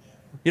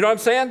 You know what I'm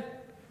saying?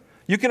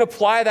 You can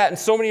apply that in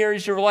so many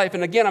areas of your life.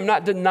 And again, I'm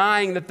not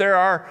denying that there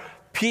are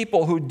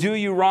people who do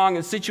you wrong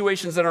in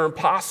situations that are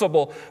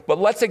impossible, but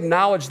let's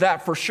acknowledge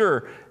that for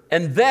sure,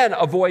 and then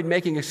avoid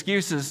making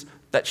excuses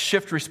that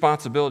shift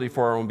responsibility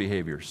for our own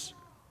behaviors.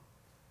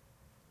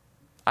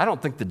 I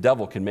don't think the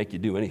devil can make you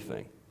do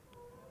anything.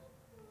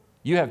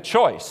 You have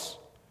choice.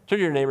 Turn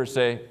to your neighbor and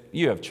say,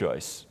 you have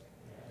choice.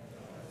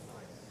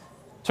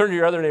 Turn to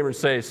your other neighbor and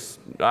say,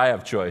 I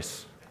have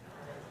choice.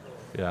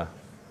 Yeah.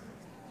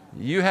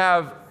 You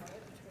have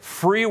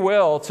free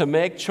will to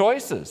make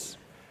choices.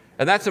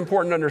 And that's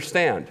important to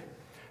understand.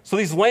 So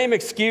these lame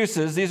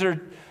excuses, these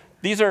are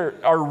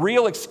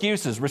real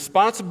excuses,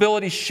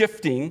 responsibility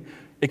shifting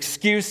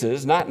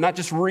excuses, not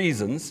just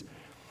reasons.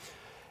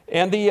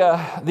 And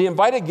the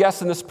invited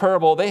guests in this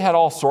parable, they had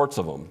all sorts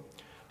of them.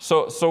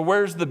 So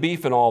where's the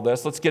beef in all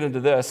this? Let's get into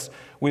this.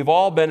 We've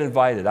all been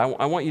invited.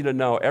 I want you to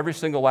know every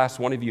single last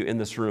one of you in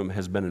this room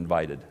has been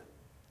invited.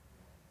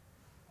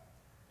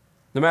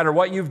 No matter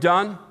what you've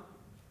done,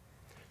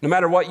 no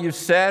matter what you've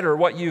said or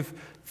what you've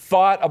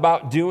thought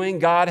about doing,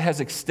 God has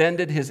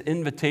extended his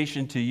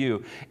invitation to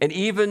you. And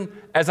even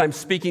as I'm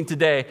speaking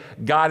today,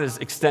 God is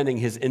extending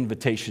his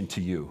invitation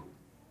to you.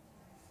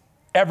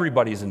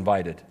 Everybody's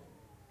invited.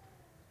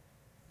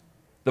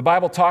 The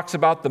Bible talks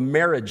about the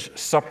marriage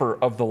supper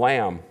of the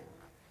Lamb.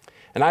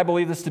 And I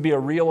believe this to be a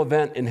real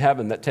event in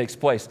heaven that takes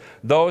place.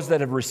 Those that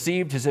have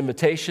received his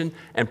invitation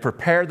and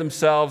prepared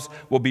themselves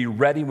will be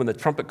ready when the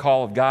trumpet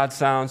call of God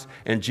sounds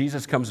and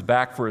Jesus comes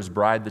back for his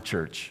bride, the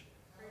church.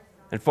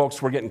 And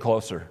folks, we're getting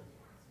closer.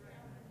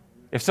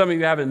 If some of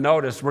you haven't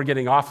noticed, we're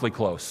getting awfully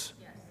close.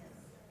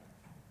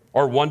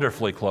 Or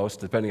wonderfully close,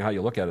 depending on how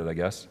you look at it, I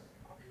guess.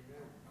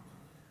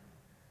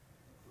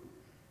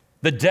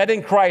 The dead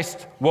in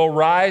Christ will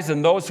rise,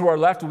 and those who are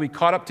left will be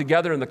caught up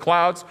together in the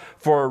clouds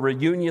for a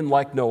reunion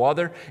like no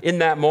other. In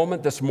that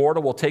moment, this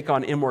mortal will take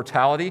on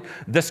immortality.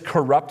 This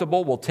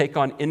corruptible will take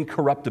on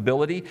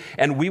incorruptibility,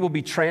 and we will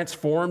be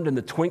transformed in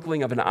the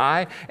twinkling of an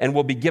eye, and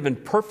will be given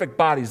perfect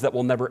bodies that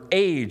will never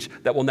age,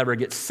 that will never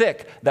get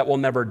sick, that will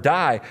never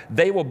die.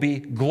 They will be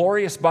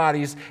glorious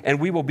bodies, and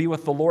we will be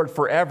with the Lord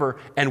forever,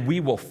 and we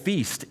will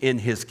feast in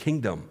his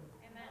kingdom.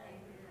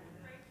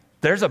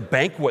 There's a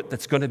banquet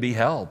that's going to be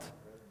held.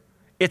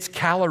 It's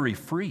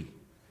calorie-free.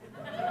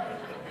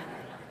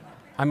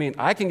 I mean,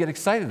 I can get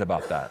excited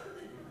about that.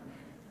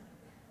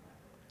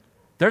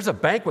 There's a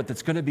banquet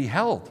that's going to be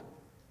held.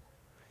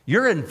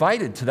 You're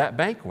invited to that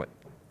banquet.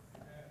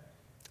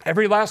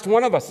 Every last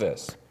one of us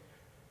is.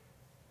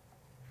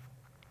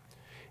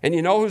 And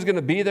you know who's going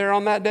to be there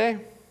on that day?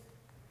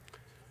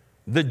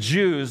 The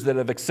Jews that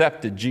have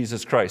accepted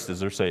Jesus Christ as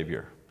their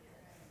Savior.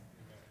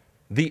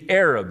 The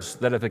Arabs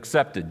that have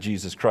accepted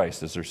Jesus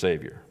Christ as their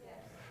Savior.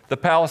 The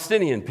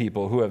Palestinian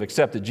people who have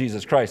accepted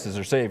Jesus Christ as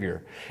their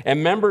Savior,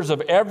 and members of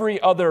every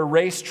other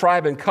race,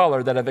 tribe, and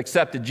color that have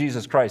accepted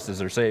Jesus Christ as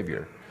their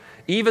Savior.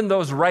 Even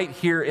those right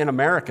here in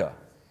America.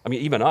 I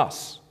mean, even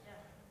us.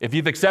 If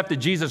you've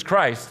accepted Jesus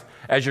Christ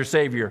as your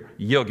Savior,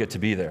 you'll get to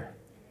be there.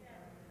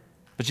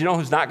 But you know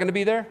who's not going to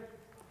be there?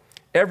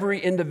 Every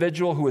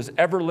individual who has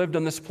ever lived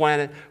on this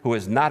planet who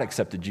has not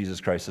accepted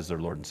Jesus Christ as their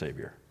Lord and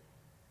Savior.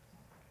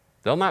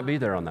 They'll not be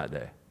there on that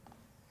day.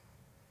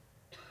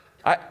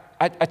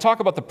 I talked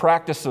about the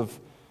practice of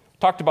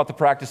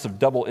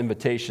double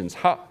invitations.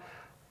 How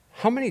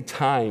many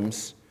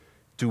times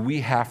do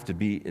we have to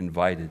be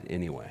invited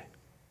anyway?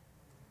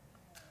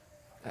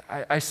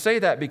 I say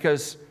that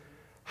because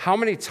how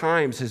many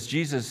times has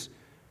Jesus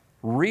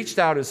reached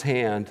out his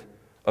hand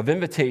of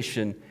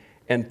invitation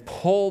and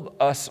pulled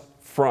us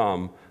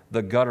from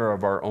the gutter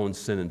of our own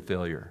sin and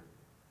failure?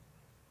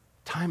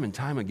 Time and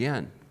time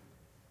again.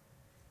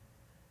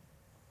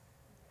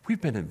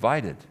 We've been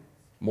invited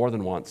more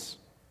than once.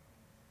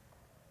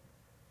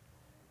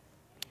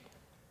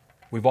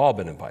 We've all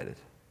been invited.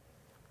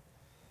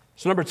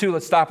 So number 2,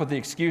 let's stop with the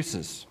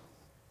excuses.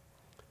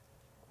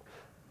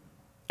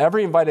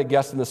 Every invited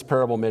guest in this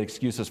parable made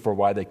excuses for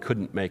why they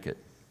couldn't make it.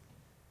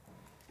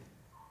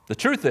 The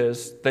truth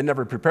is, they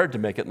never prepared to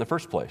make it in the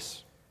first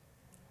place.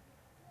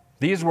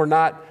 These were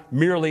not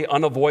merely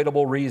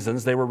unavoidable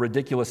reasons, they were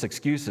ridiculous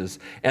excuses,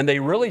 and they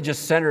really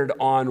just centered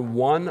on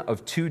one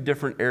of 2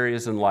 different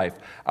areas in life,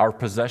 our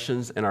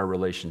possessions and our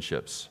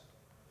relationships,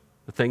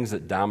 the things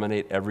that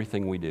dominate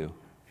everything we do.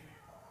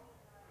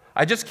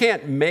 I just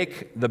can't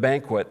make the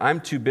banquet. I'm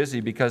too busy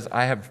because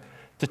I have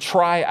to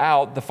try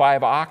out the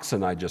 5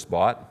 oxen I just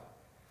bought.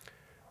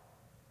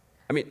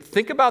 I mean,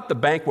 think about the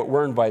banquet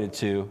we're invited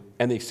to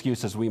and the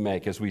excuses we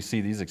make as we see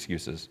these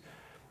excuses.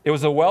 It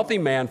was a wealthy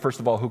man, first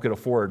of all, who could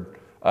afford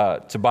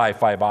to buy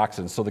 5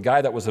 oxen. So the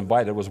guy that was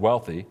invited was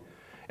wealthy.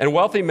 And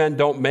wealthy men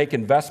don't make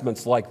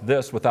investments like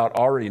this without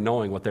already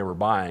knowing what they were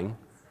buying.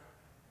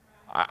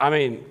 I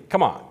mean,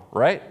 come on,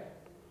 right?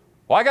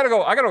 Well, I gotta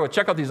go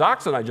check out these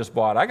oxen I just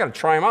bought. I gotta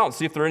try them out and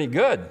see if they're any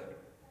good.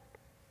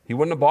 He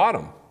wouldn't have bought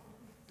them.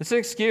 It's an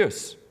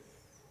excuse.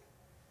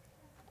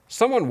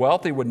 Someone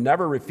wealthy would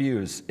never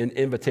refuse an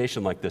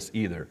invitation like this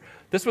either.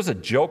 This was a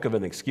joke of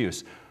an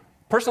excuse.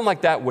 A person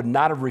like that would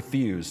not have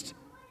refused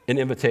an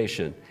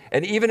invitation.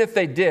 And even if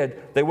they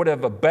did, they would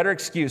have a better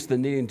excuse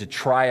than needing to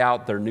try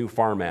out their new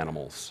farm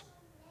animals.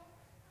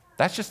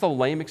 That's just a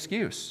lame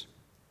excuse.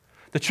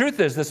 The truth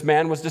is, this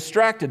man was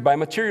distracted by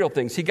material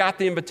things. He got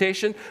the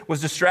invitation,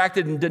 was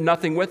distracted and did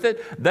nothing with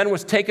it, then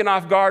was taken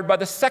off guard by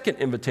the second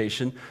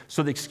invitation,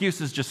 so the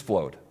excuses just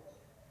flowed.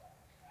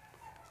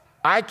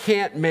 I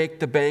can't make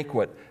the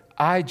banquet.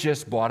 I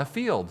just bought a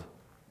field.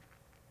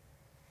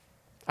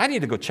 I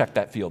need to go check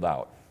that field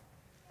out.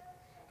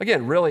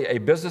 Again, really, a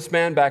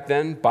businessman back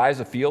then buys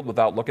a field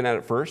without looking at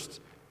it first.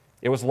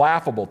 It was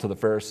laughable to the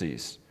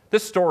Pharisees.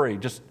 This story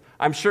just,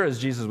 I'm sure as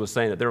Jesus was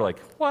saying it, they're like,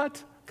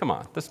 what? Come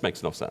on, this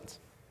makes no sense.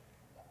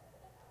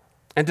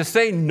 And to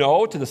say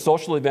no to the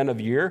social event of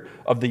the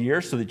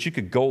year so that you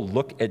could go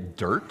look at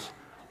dirt,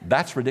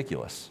 that's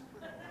ridiculous.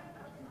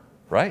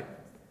 Right?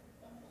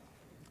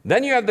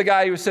 Then you have the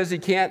guy who says he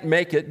can't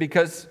make it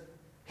because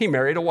he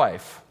married a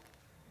wife.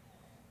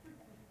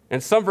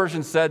 And some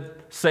versions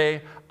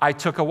say, I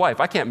took a wife.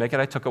 I can't make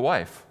it, I took a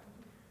wife.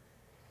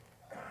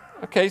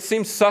 Okay,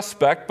 seems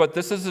suspect, but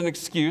this is an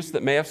excuse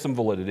that may have some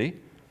validity.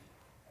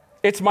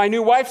 It's my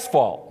new wife's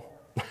fault,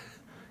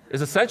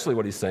 is essentially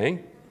what he's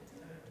saying.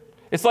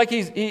 It's like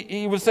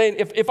he was saying,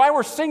 if I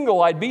were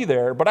single, I'd be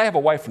there, but I have a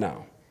wife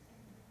now.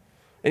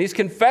 And he's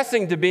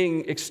confessing to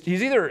being,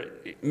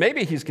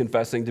 maybe he's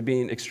confessing to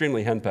being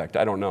extremely henpecked,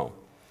 I don't know.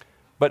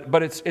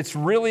 But it's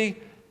really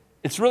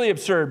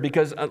absurd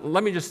because,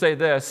 let me just say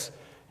this,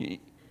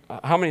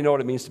 how many know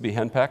what it means to be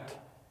henpecked?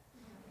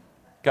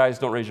 Guys,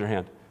 don't raise your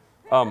hand.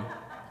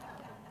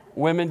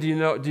 Women, do you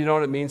know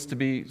what it means to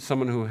be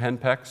someone who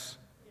henpecks?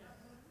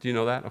 Do you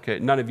know that? Okay,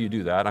 none of you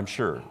do that, I'm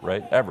sure,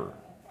 right? Ever.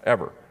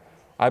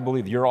 I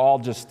believe you're all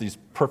just these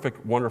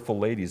perfect, wonderful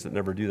ladies that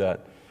never do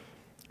that.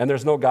 And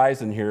there's no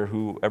guys in here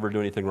who ever do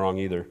anything wrong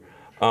either.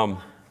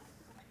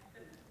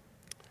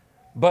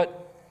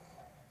 But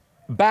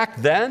back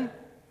then,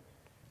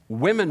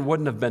 women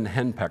wouldn't have been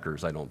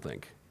henpeckers, I don't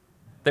think.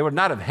 They would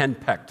not have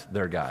henpecked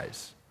their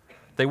guys.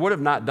 They would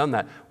have not done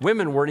that.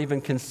 Women weren't even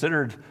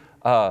considered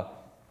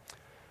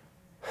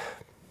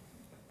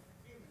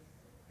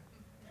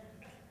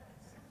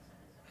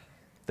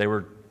they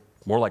were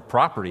more like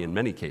property in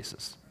many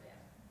cases,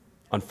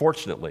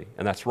 unfortunately,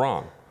 and that's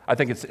wrong. I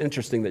think it's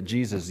interesting that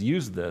Jesus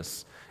used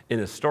this in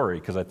his story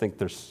because I think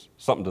there's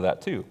something to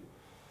that too.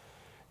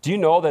 Do you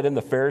know that in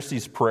the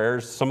Pharisees'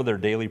 prayers, some of their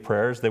daily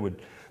prayers, they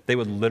would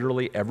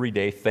literally every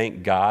day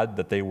thank God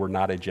that they were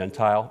not a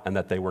Gentile and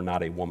that they were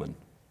not a woman?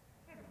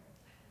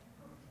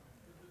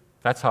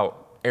 That's how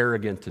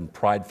arrogant and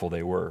prideful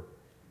they were.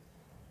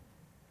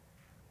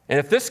 And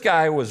if this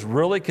guy was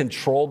really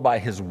controlled by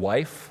his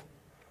wife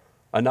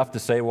enough to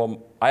say,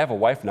 well, I have a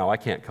wife now, I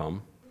can't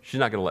come. She's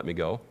not going to let me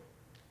go.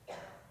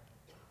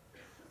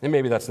 And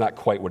maybe that's not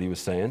quite what he was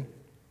saying,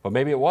 but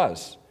maybe it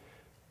was.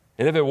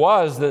 And if it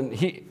was, then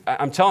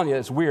I'm telling you,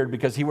 it's weird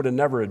because he would have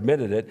never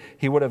admitted it.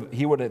 He would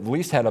have at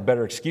least had a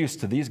better excuse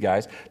to these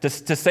guys. To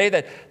say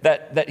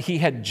that he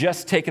had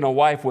just taken a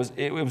wife was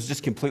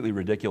just completely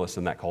ridiculous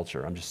in that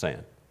culture. I'm just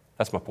saying.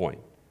 That's my point.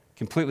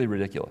 Completely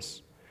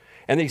ridiculous.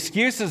 And the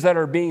excuses that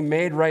are being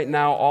made right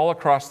now all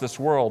across this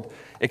world,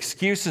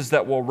 excuses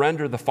that will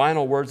render the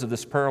final words of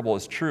this parable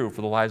as true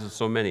for the lives of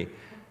so many.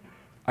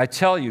 I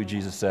tell you,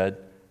 Jesus said,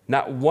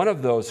 not one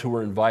of those who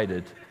were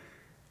invited,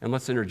 and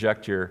let's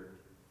interject here,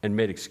 and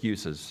made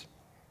excuses,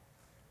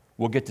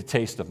 will get to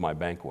taste of my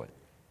banquet.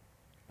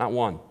 Not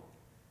one.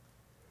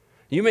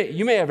 You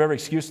may have every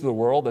excuse in the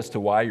world as to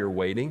why you're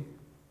waiting,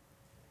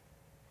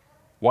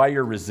 why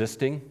you're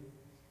resisting,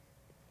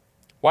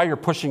 why you're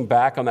pushing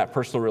back on that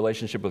personal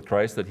relationship with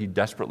Christ that he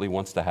desperately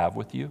wants to have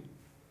with you.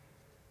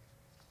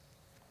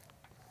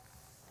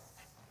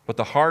 But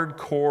the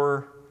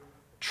hardcore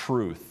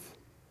truth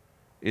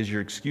is your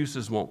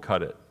excuses won't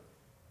cut it,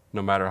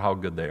 no matter how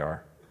good they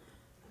are.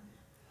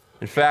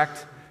 In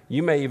fact,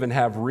 you may even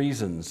have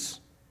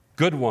reasons,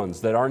 good ones,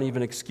 that aren't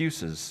even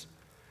excuses,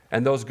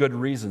 and those good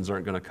reasons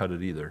aren't going to cut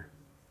it either.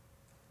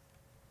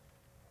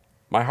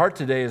 My heart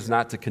today is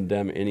not to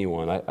condemn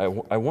anyone.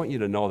 I want you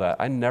to know that.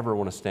 I never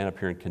want to stand up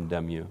here and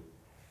condemn you.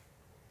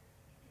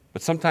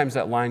 But sometimes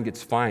that line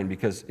gets fine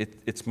because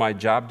it's my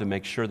job to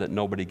make sure that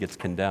nobody gets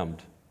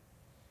condemned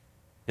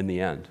in the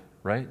end,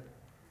 right?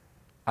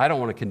 I don't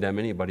want to condemn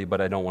anybody,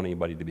 but I don't want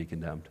anybody to be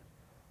condemned.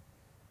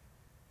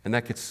 And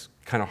that gets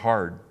kind of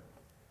hard.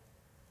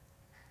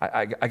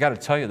 I got to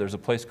tell you, there's a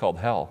place called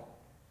hell.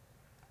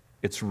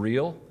 It's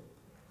real.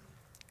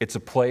 It's a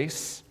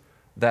place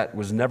that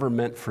was never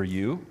meant for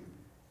you,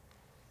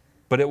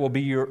 but it will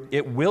be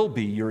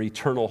your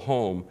eternal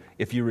home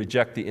if you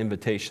reject the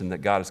invitation that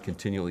God has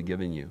continually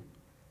given you.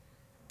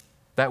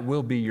 That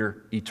will be your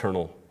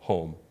eternal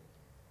home.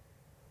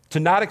 To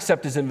not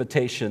accept his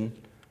invitation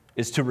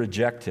is to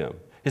reject him.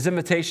 His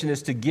invitation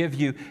is to give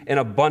you an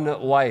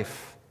abundant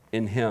life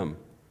in him.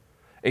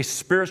 A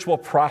spiritual,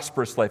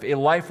 prosperous life, a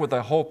life with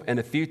a hope and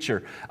a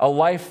future, a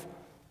life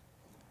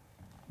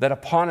that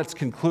upon its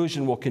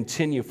conclusion will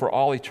continue for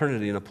all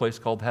eternity in a place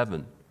called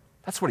heaven.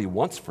 That's what he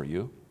wants for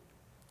you.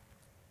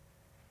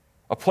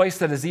 A place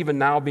that is even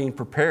now being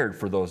prepared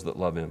for those that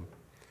love him.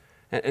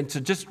 And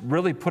to just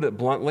really put it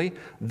bluntly,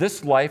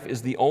 this life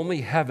is the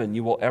only heaven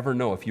you will ever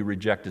know if you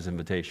reject his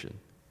invitation.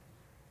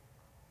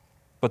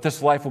 But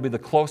this life will be the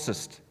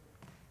closest.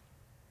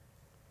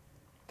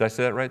 Did I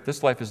say that right?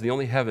 This life is the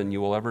only heaven you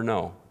will ever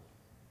know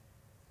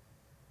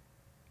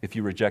if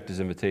you reject his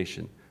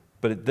invitation.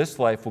 But this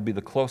life will be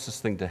the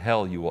closest thing to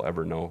hell you will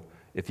ever know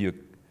if you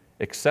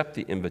accept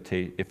the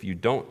invitation, if you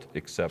don't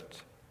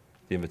accept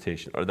the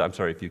invitation,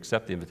 if you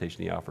accept the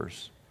invitation he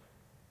offers.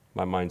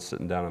 My mind's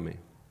sitting down on me.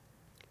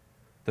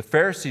 The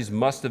Pharisees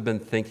must have been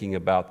thinking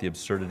about the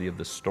absurdity of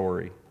this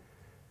story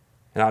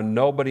and how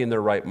nobody in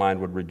their right mind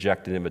would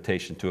reject an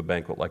invitation to a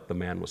banquet like the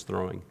man was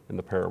throwing in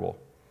the parable.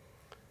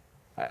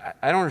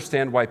 I don't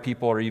understand why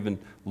people are even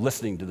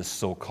listening to this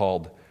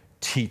so-called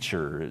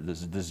teacher,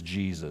 this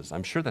Jesus.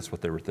 I'm sure that's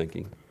what they were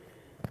thinking.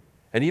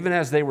 And even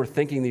as they were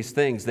thinking these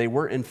things, they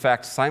were in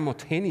fact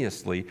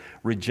simultaneously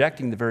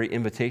rejecting the very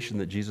invitation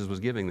that Jesus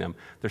was giving them.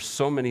 There's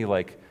so many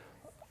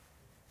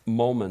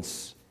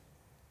moments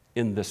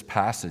in this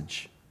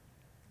passage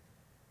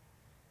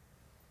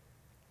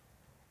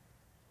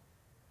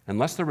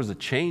unless there was a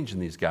change in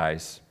these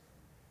guys,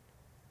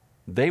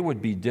 they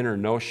would be dinner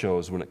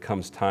no-shows when it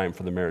comes time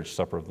for the marriage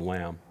supper of the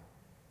Lamb.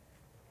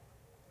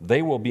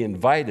 They will be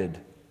invited,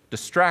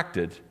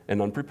 distracted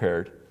and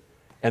unprepared,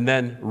 and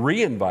then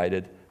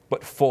re-invited,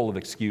 but full of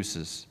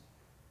excuses.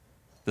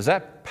 Does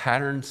that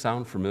pattern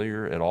sound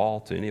familiar at all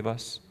to any of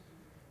us?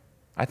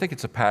 I think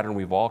it's a pattern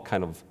we've all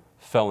kind of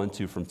fell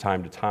into from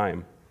time to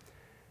time.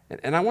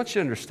 And I want you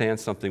to understand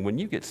something. When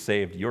you get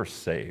saved, you're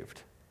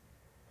saved.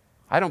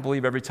 I don't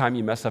believe every time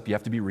you mess up, you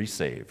have to be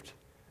resaved.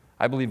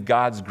 I believe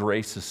God's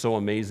grace is so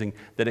amazing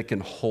that it can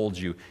hold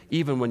you,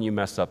 even when you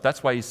mess up.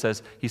 That's why he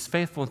says he's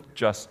faithful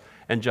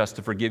and just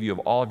to forgive you of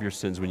all of your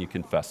sins when you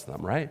confess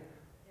them, right?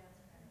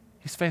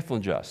 He's faithful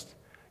and just.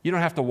 You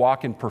don't have to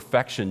walk in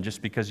perfection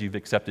just because you've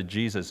accepted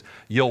Jesus.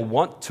 You'll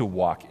want to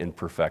walk in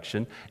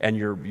perfection, and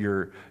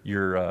your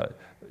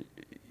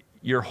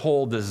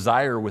whole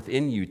desire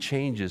within you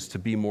changes to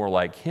be more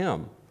like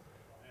him.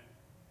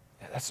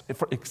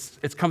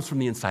 It comes from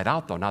the inside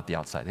out, though, not the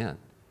outside in.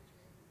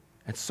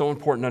 It's so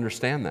important to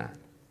understand that.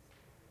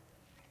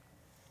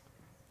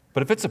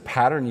 But if it's a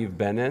pattern you've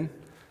been in,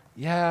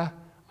 yeah,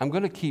 I'm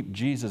going to keep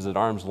Jesus at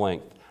arm's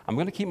length. I'm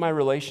going to keep my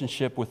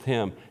relationship with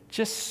him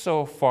just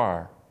so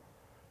far.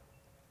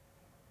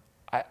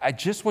 I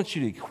just want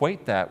you to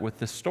equate that with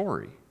this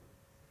story.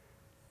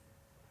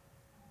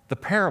 The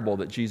parable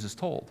that Jesus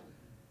told.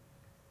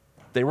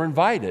 They were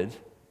invited,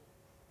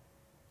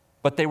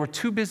 but they were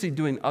too busy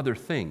doing other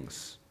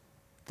things.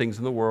 Things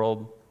in the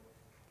world,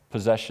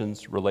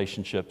 possessions,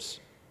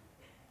 relationships.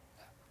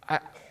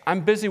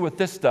 I'm busy with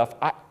this stuff.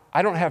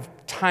 I don't have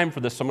time for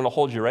this, so I'm going to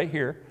hold you right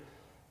here.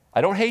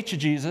 I don't hate you,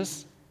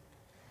 Jesus,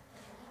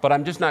 but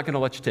I'm just not going to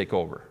let you take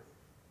over.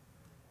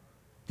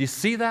 Do you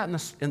see that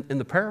in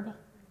the parable?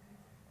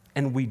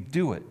 And we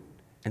do it.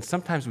 And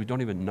sometimes we don't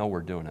even know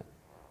we're doing it.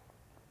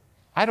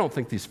 I don't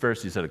think these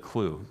Pharisees had a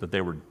clue that they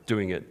were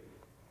doing it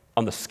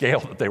on the scale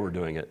that they were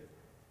doing it.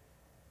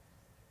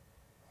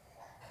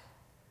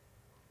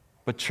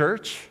 But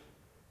church,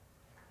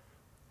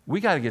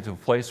 we got to get to a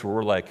place where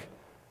we're like,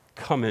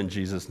 come in,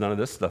 Jesus, none of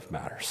this stuff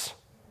matters.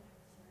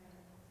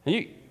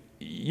 And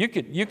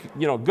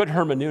good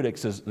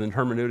hermeneutics is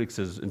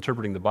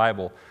interpreting the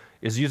Bible,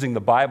 is using the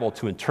Bible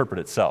to interpret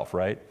itself,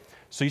 right?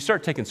 So you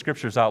start taking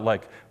scriptures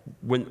out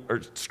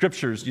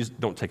scriptures, you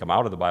don't take them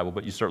out of the Bible,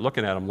 but you start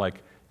looking at them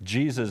like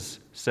Jesus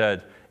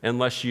said,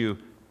 unless you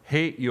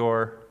hate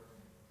your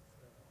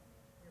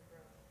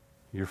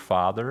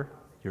father,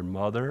 your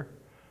mother.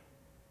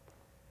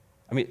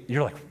 I mean,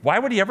 you're like, why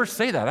would he ever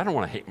say that? I don't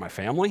want to hate my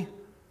family.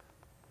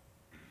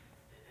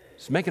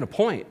 He's making a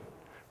point.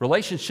 Earthly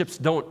relationships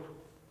don't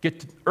get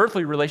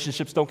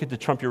to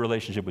trump your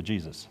relationship with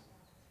Jesus.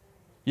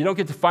 You don't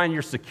get to find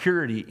your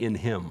security in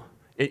him.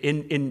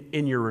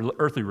 In your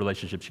earthly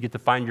relationships, you get to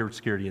find your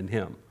security in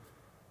him.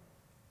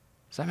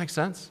 Does that make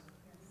sense?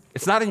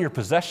 It's not in your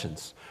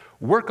possessions.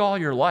 Work all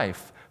your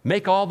life.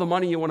 Make all the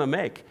money you want to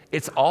make.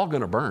 It's all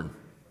going to burn.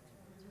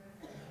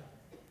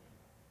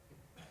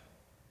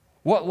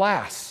 What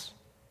lasts?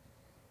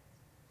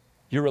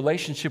 Your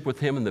relationship with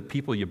him and the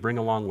people you bring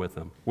along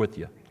with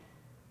you.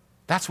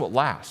 That's what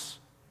lasts.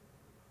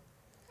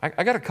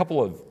 I got a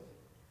couple of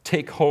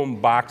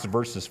take-home box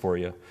verses for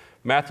you.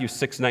 Matthew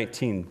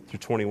 6:19 through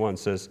 21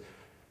 says,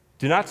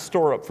 "Do not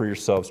store up for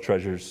yourselves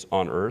treasures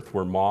on earth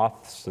where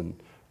moths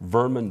and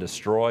vermin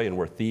destroy and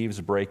where thieves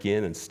break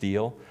in and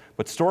steal.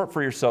 But store up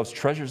for yourselves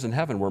treasures in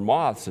heaven where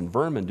moths and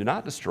vermin do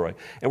not destroy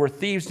and where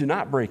thieves do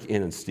not break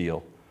in and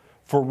steal.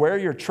 For where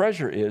your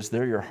treasure is,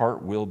 there your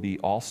heart will be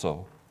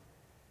also."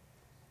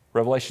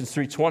 Revelation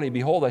 3:20,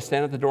 "Behold, I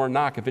stand at the door and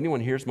knock. If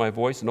anyone hears my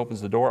voice and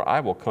opens the door, I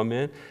will come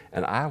in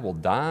and I will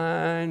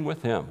dine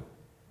with him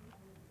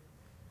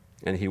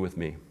and he with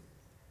me."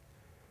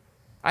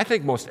 I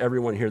think most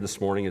everyone here this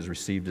morning has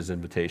received his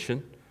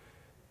invitation.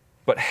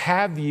 But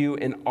have you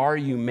and are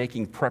you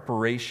making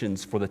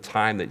preparations for the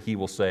time that he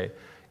will say,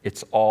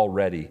 it's all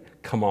ready,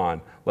 come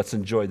on, let's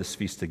enjoy this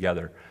feast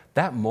together?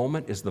 That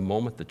moment is the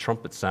moment the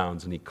trumpet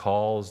sounds and he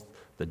calls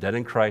the dead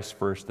in Christ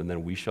first and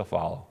then we shall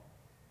follow.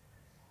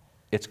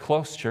 It's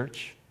close,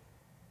 church.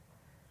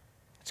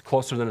 It's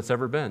closer than it's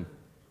ever been.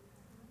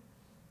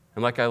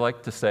 And like I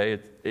like to say,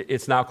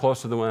 it's now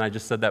closer than when I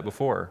just said that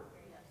before.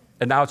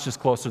 And now it's just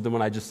closer than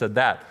when I just said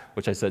that,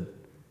 which I said,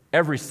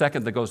 every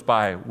second that goes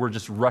by, we're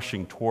just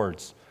rushing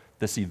towards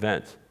this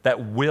event that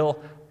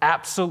will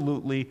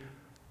absolutely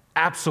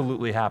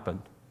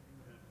happen.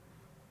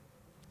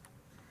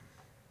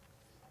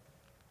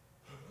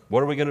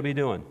 What are we going to be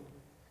doing?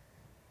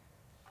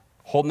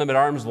 Holding them at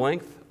arm's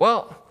length?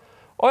 Well,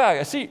 oh yeah,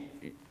 I see.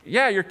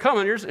 Yeah, you're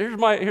coming. Here's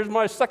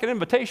my second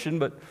invitation,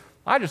 but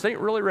I just ain't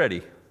really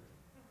ready.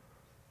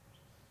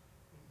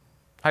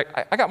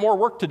 I got more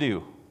work to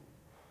do.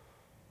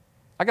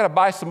 I got to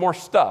buy some more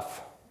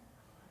stuff.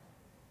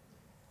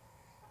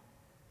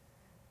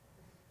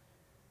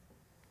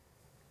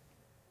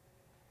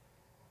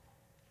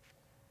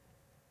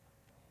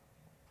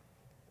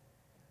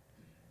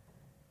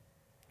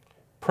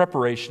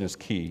 Preparation is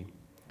key.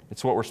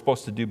 It's what we're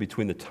supposed to do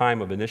between the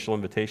time of initial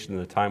invitation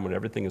and the time when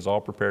everything is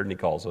all prepared and he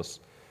calls us.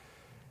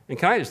 And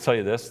can I just tell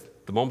you this?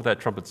 The moment that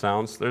trumpet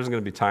sounds, there's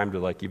going to be time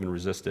to even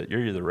resist it.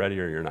 You're either ready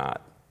or you're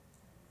not.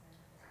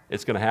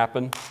 It's going to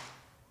happen.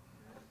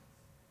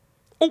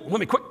 Oh, let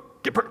me quick,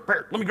 get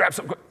prepared. Let me grab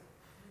something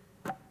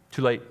quick.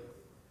 Too late.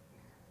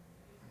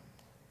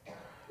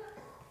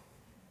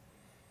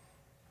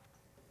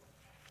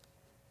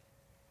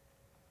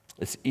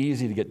 It's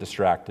easy to get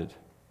distracted,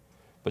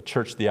 but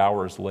church, the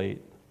hour is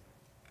late.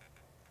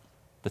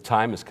 The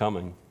time is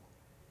coming.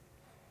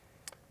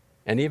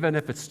 And even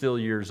if it's still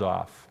years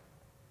off,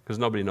 because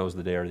nobody knows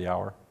the day or the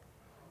hour,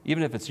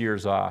 even if it's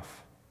years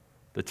off,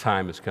 the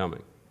time is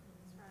coming.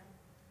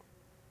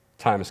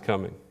 Time is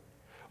coming.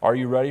 Are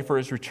you ready for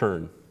his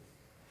return?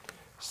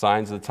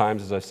 Signs of the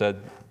times, as I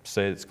said,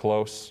 say it's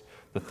close.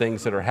 The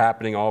things that are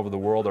happening all over the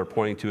world are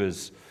pointing to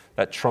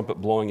that trumpet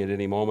blowing at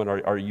any moment.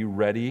 Are you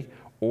ready?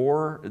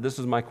 Or, this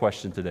is my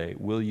question today,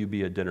 will you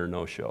be a dinner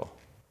no-show?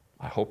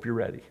 I hope you're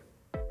ready.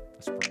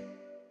 Let's pray.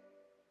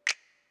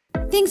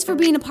 Thanks for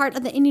being a part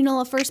of the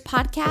Indianola First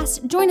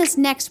podcast. Join us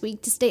next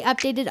week to stay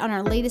updated on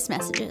our latest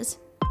messages.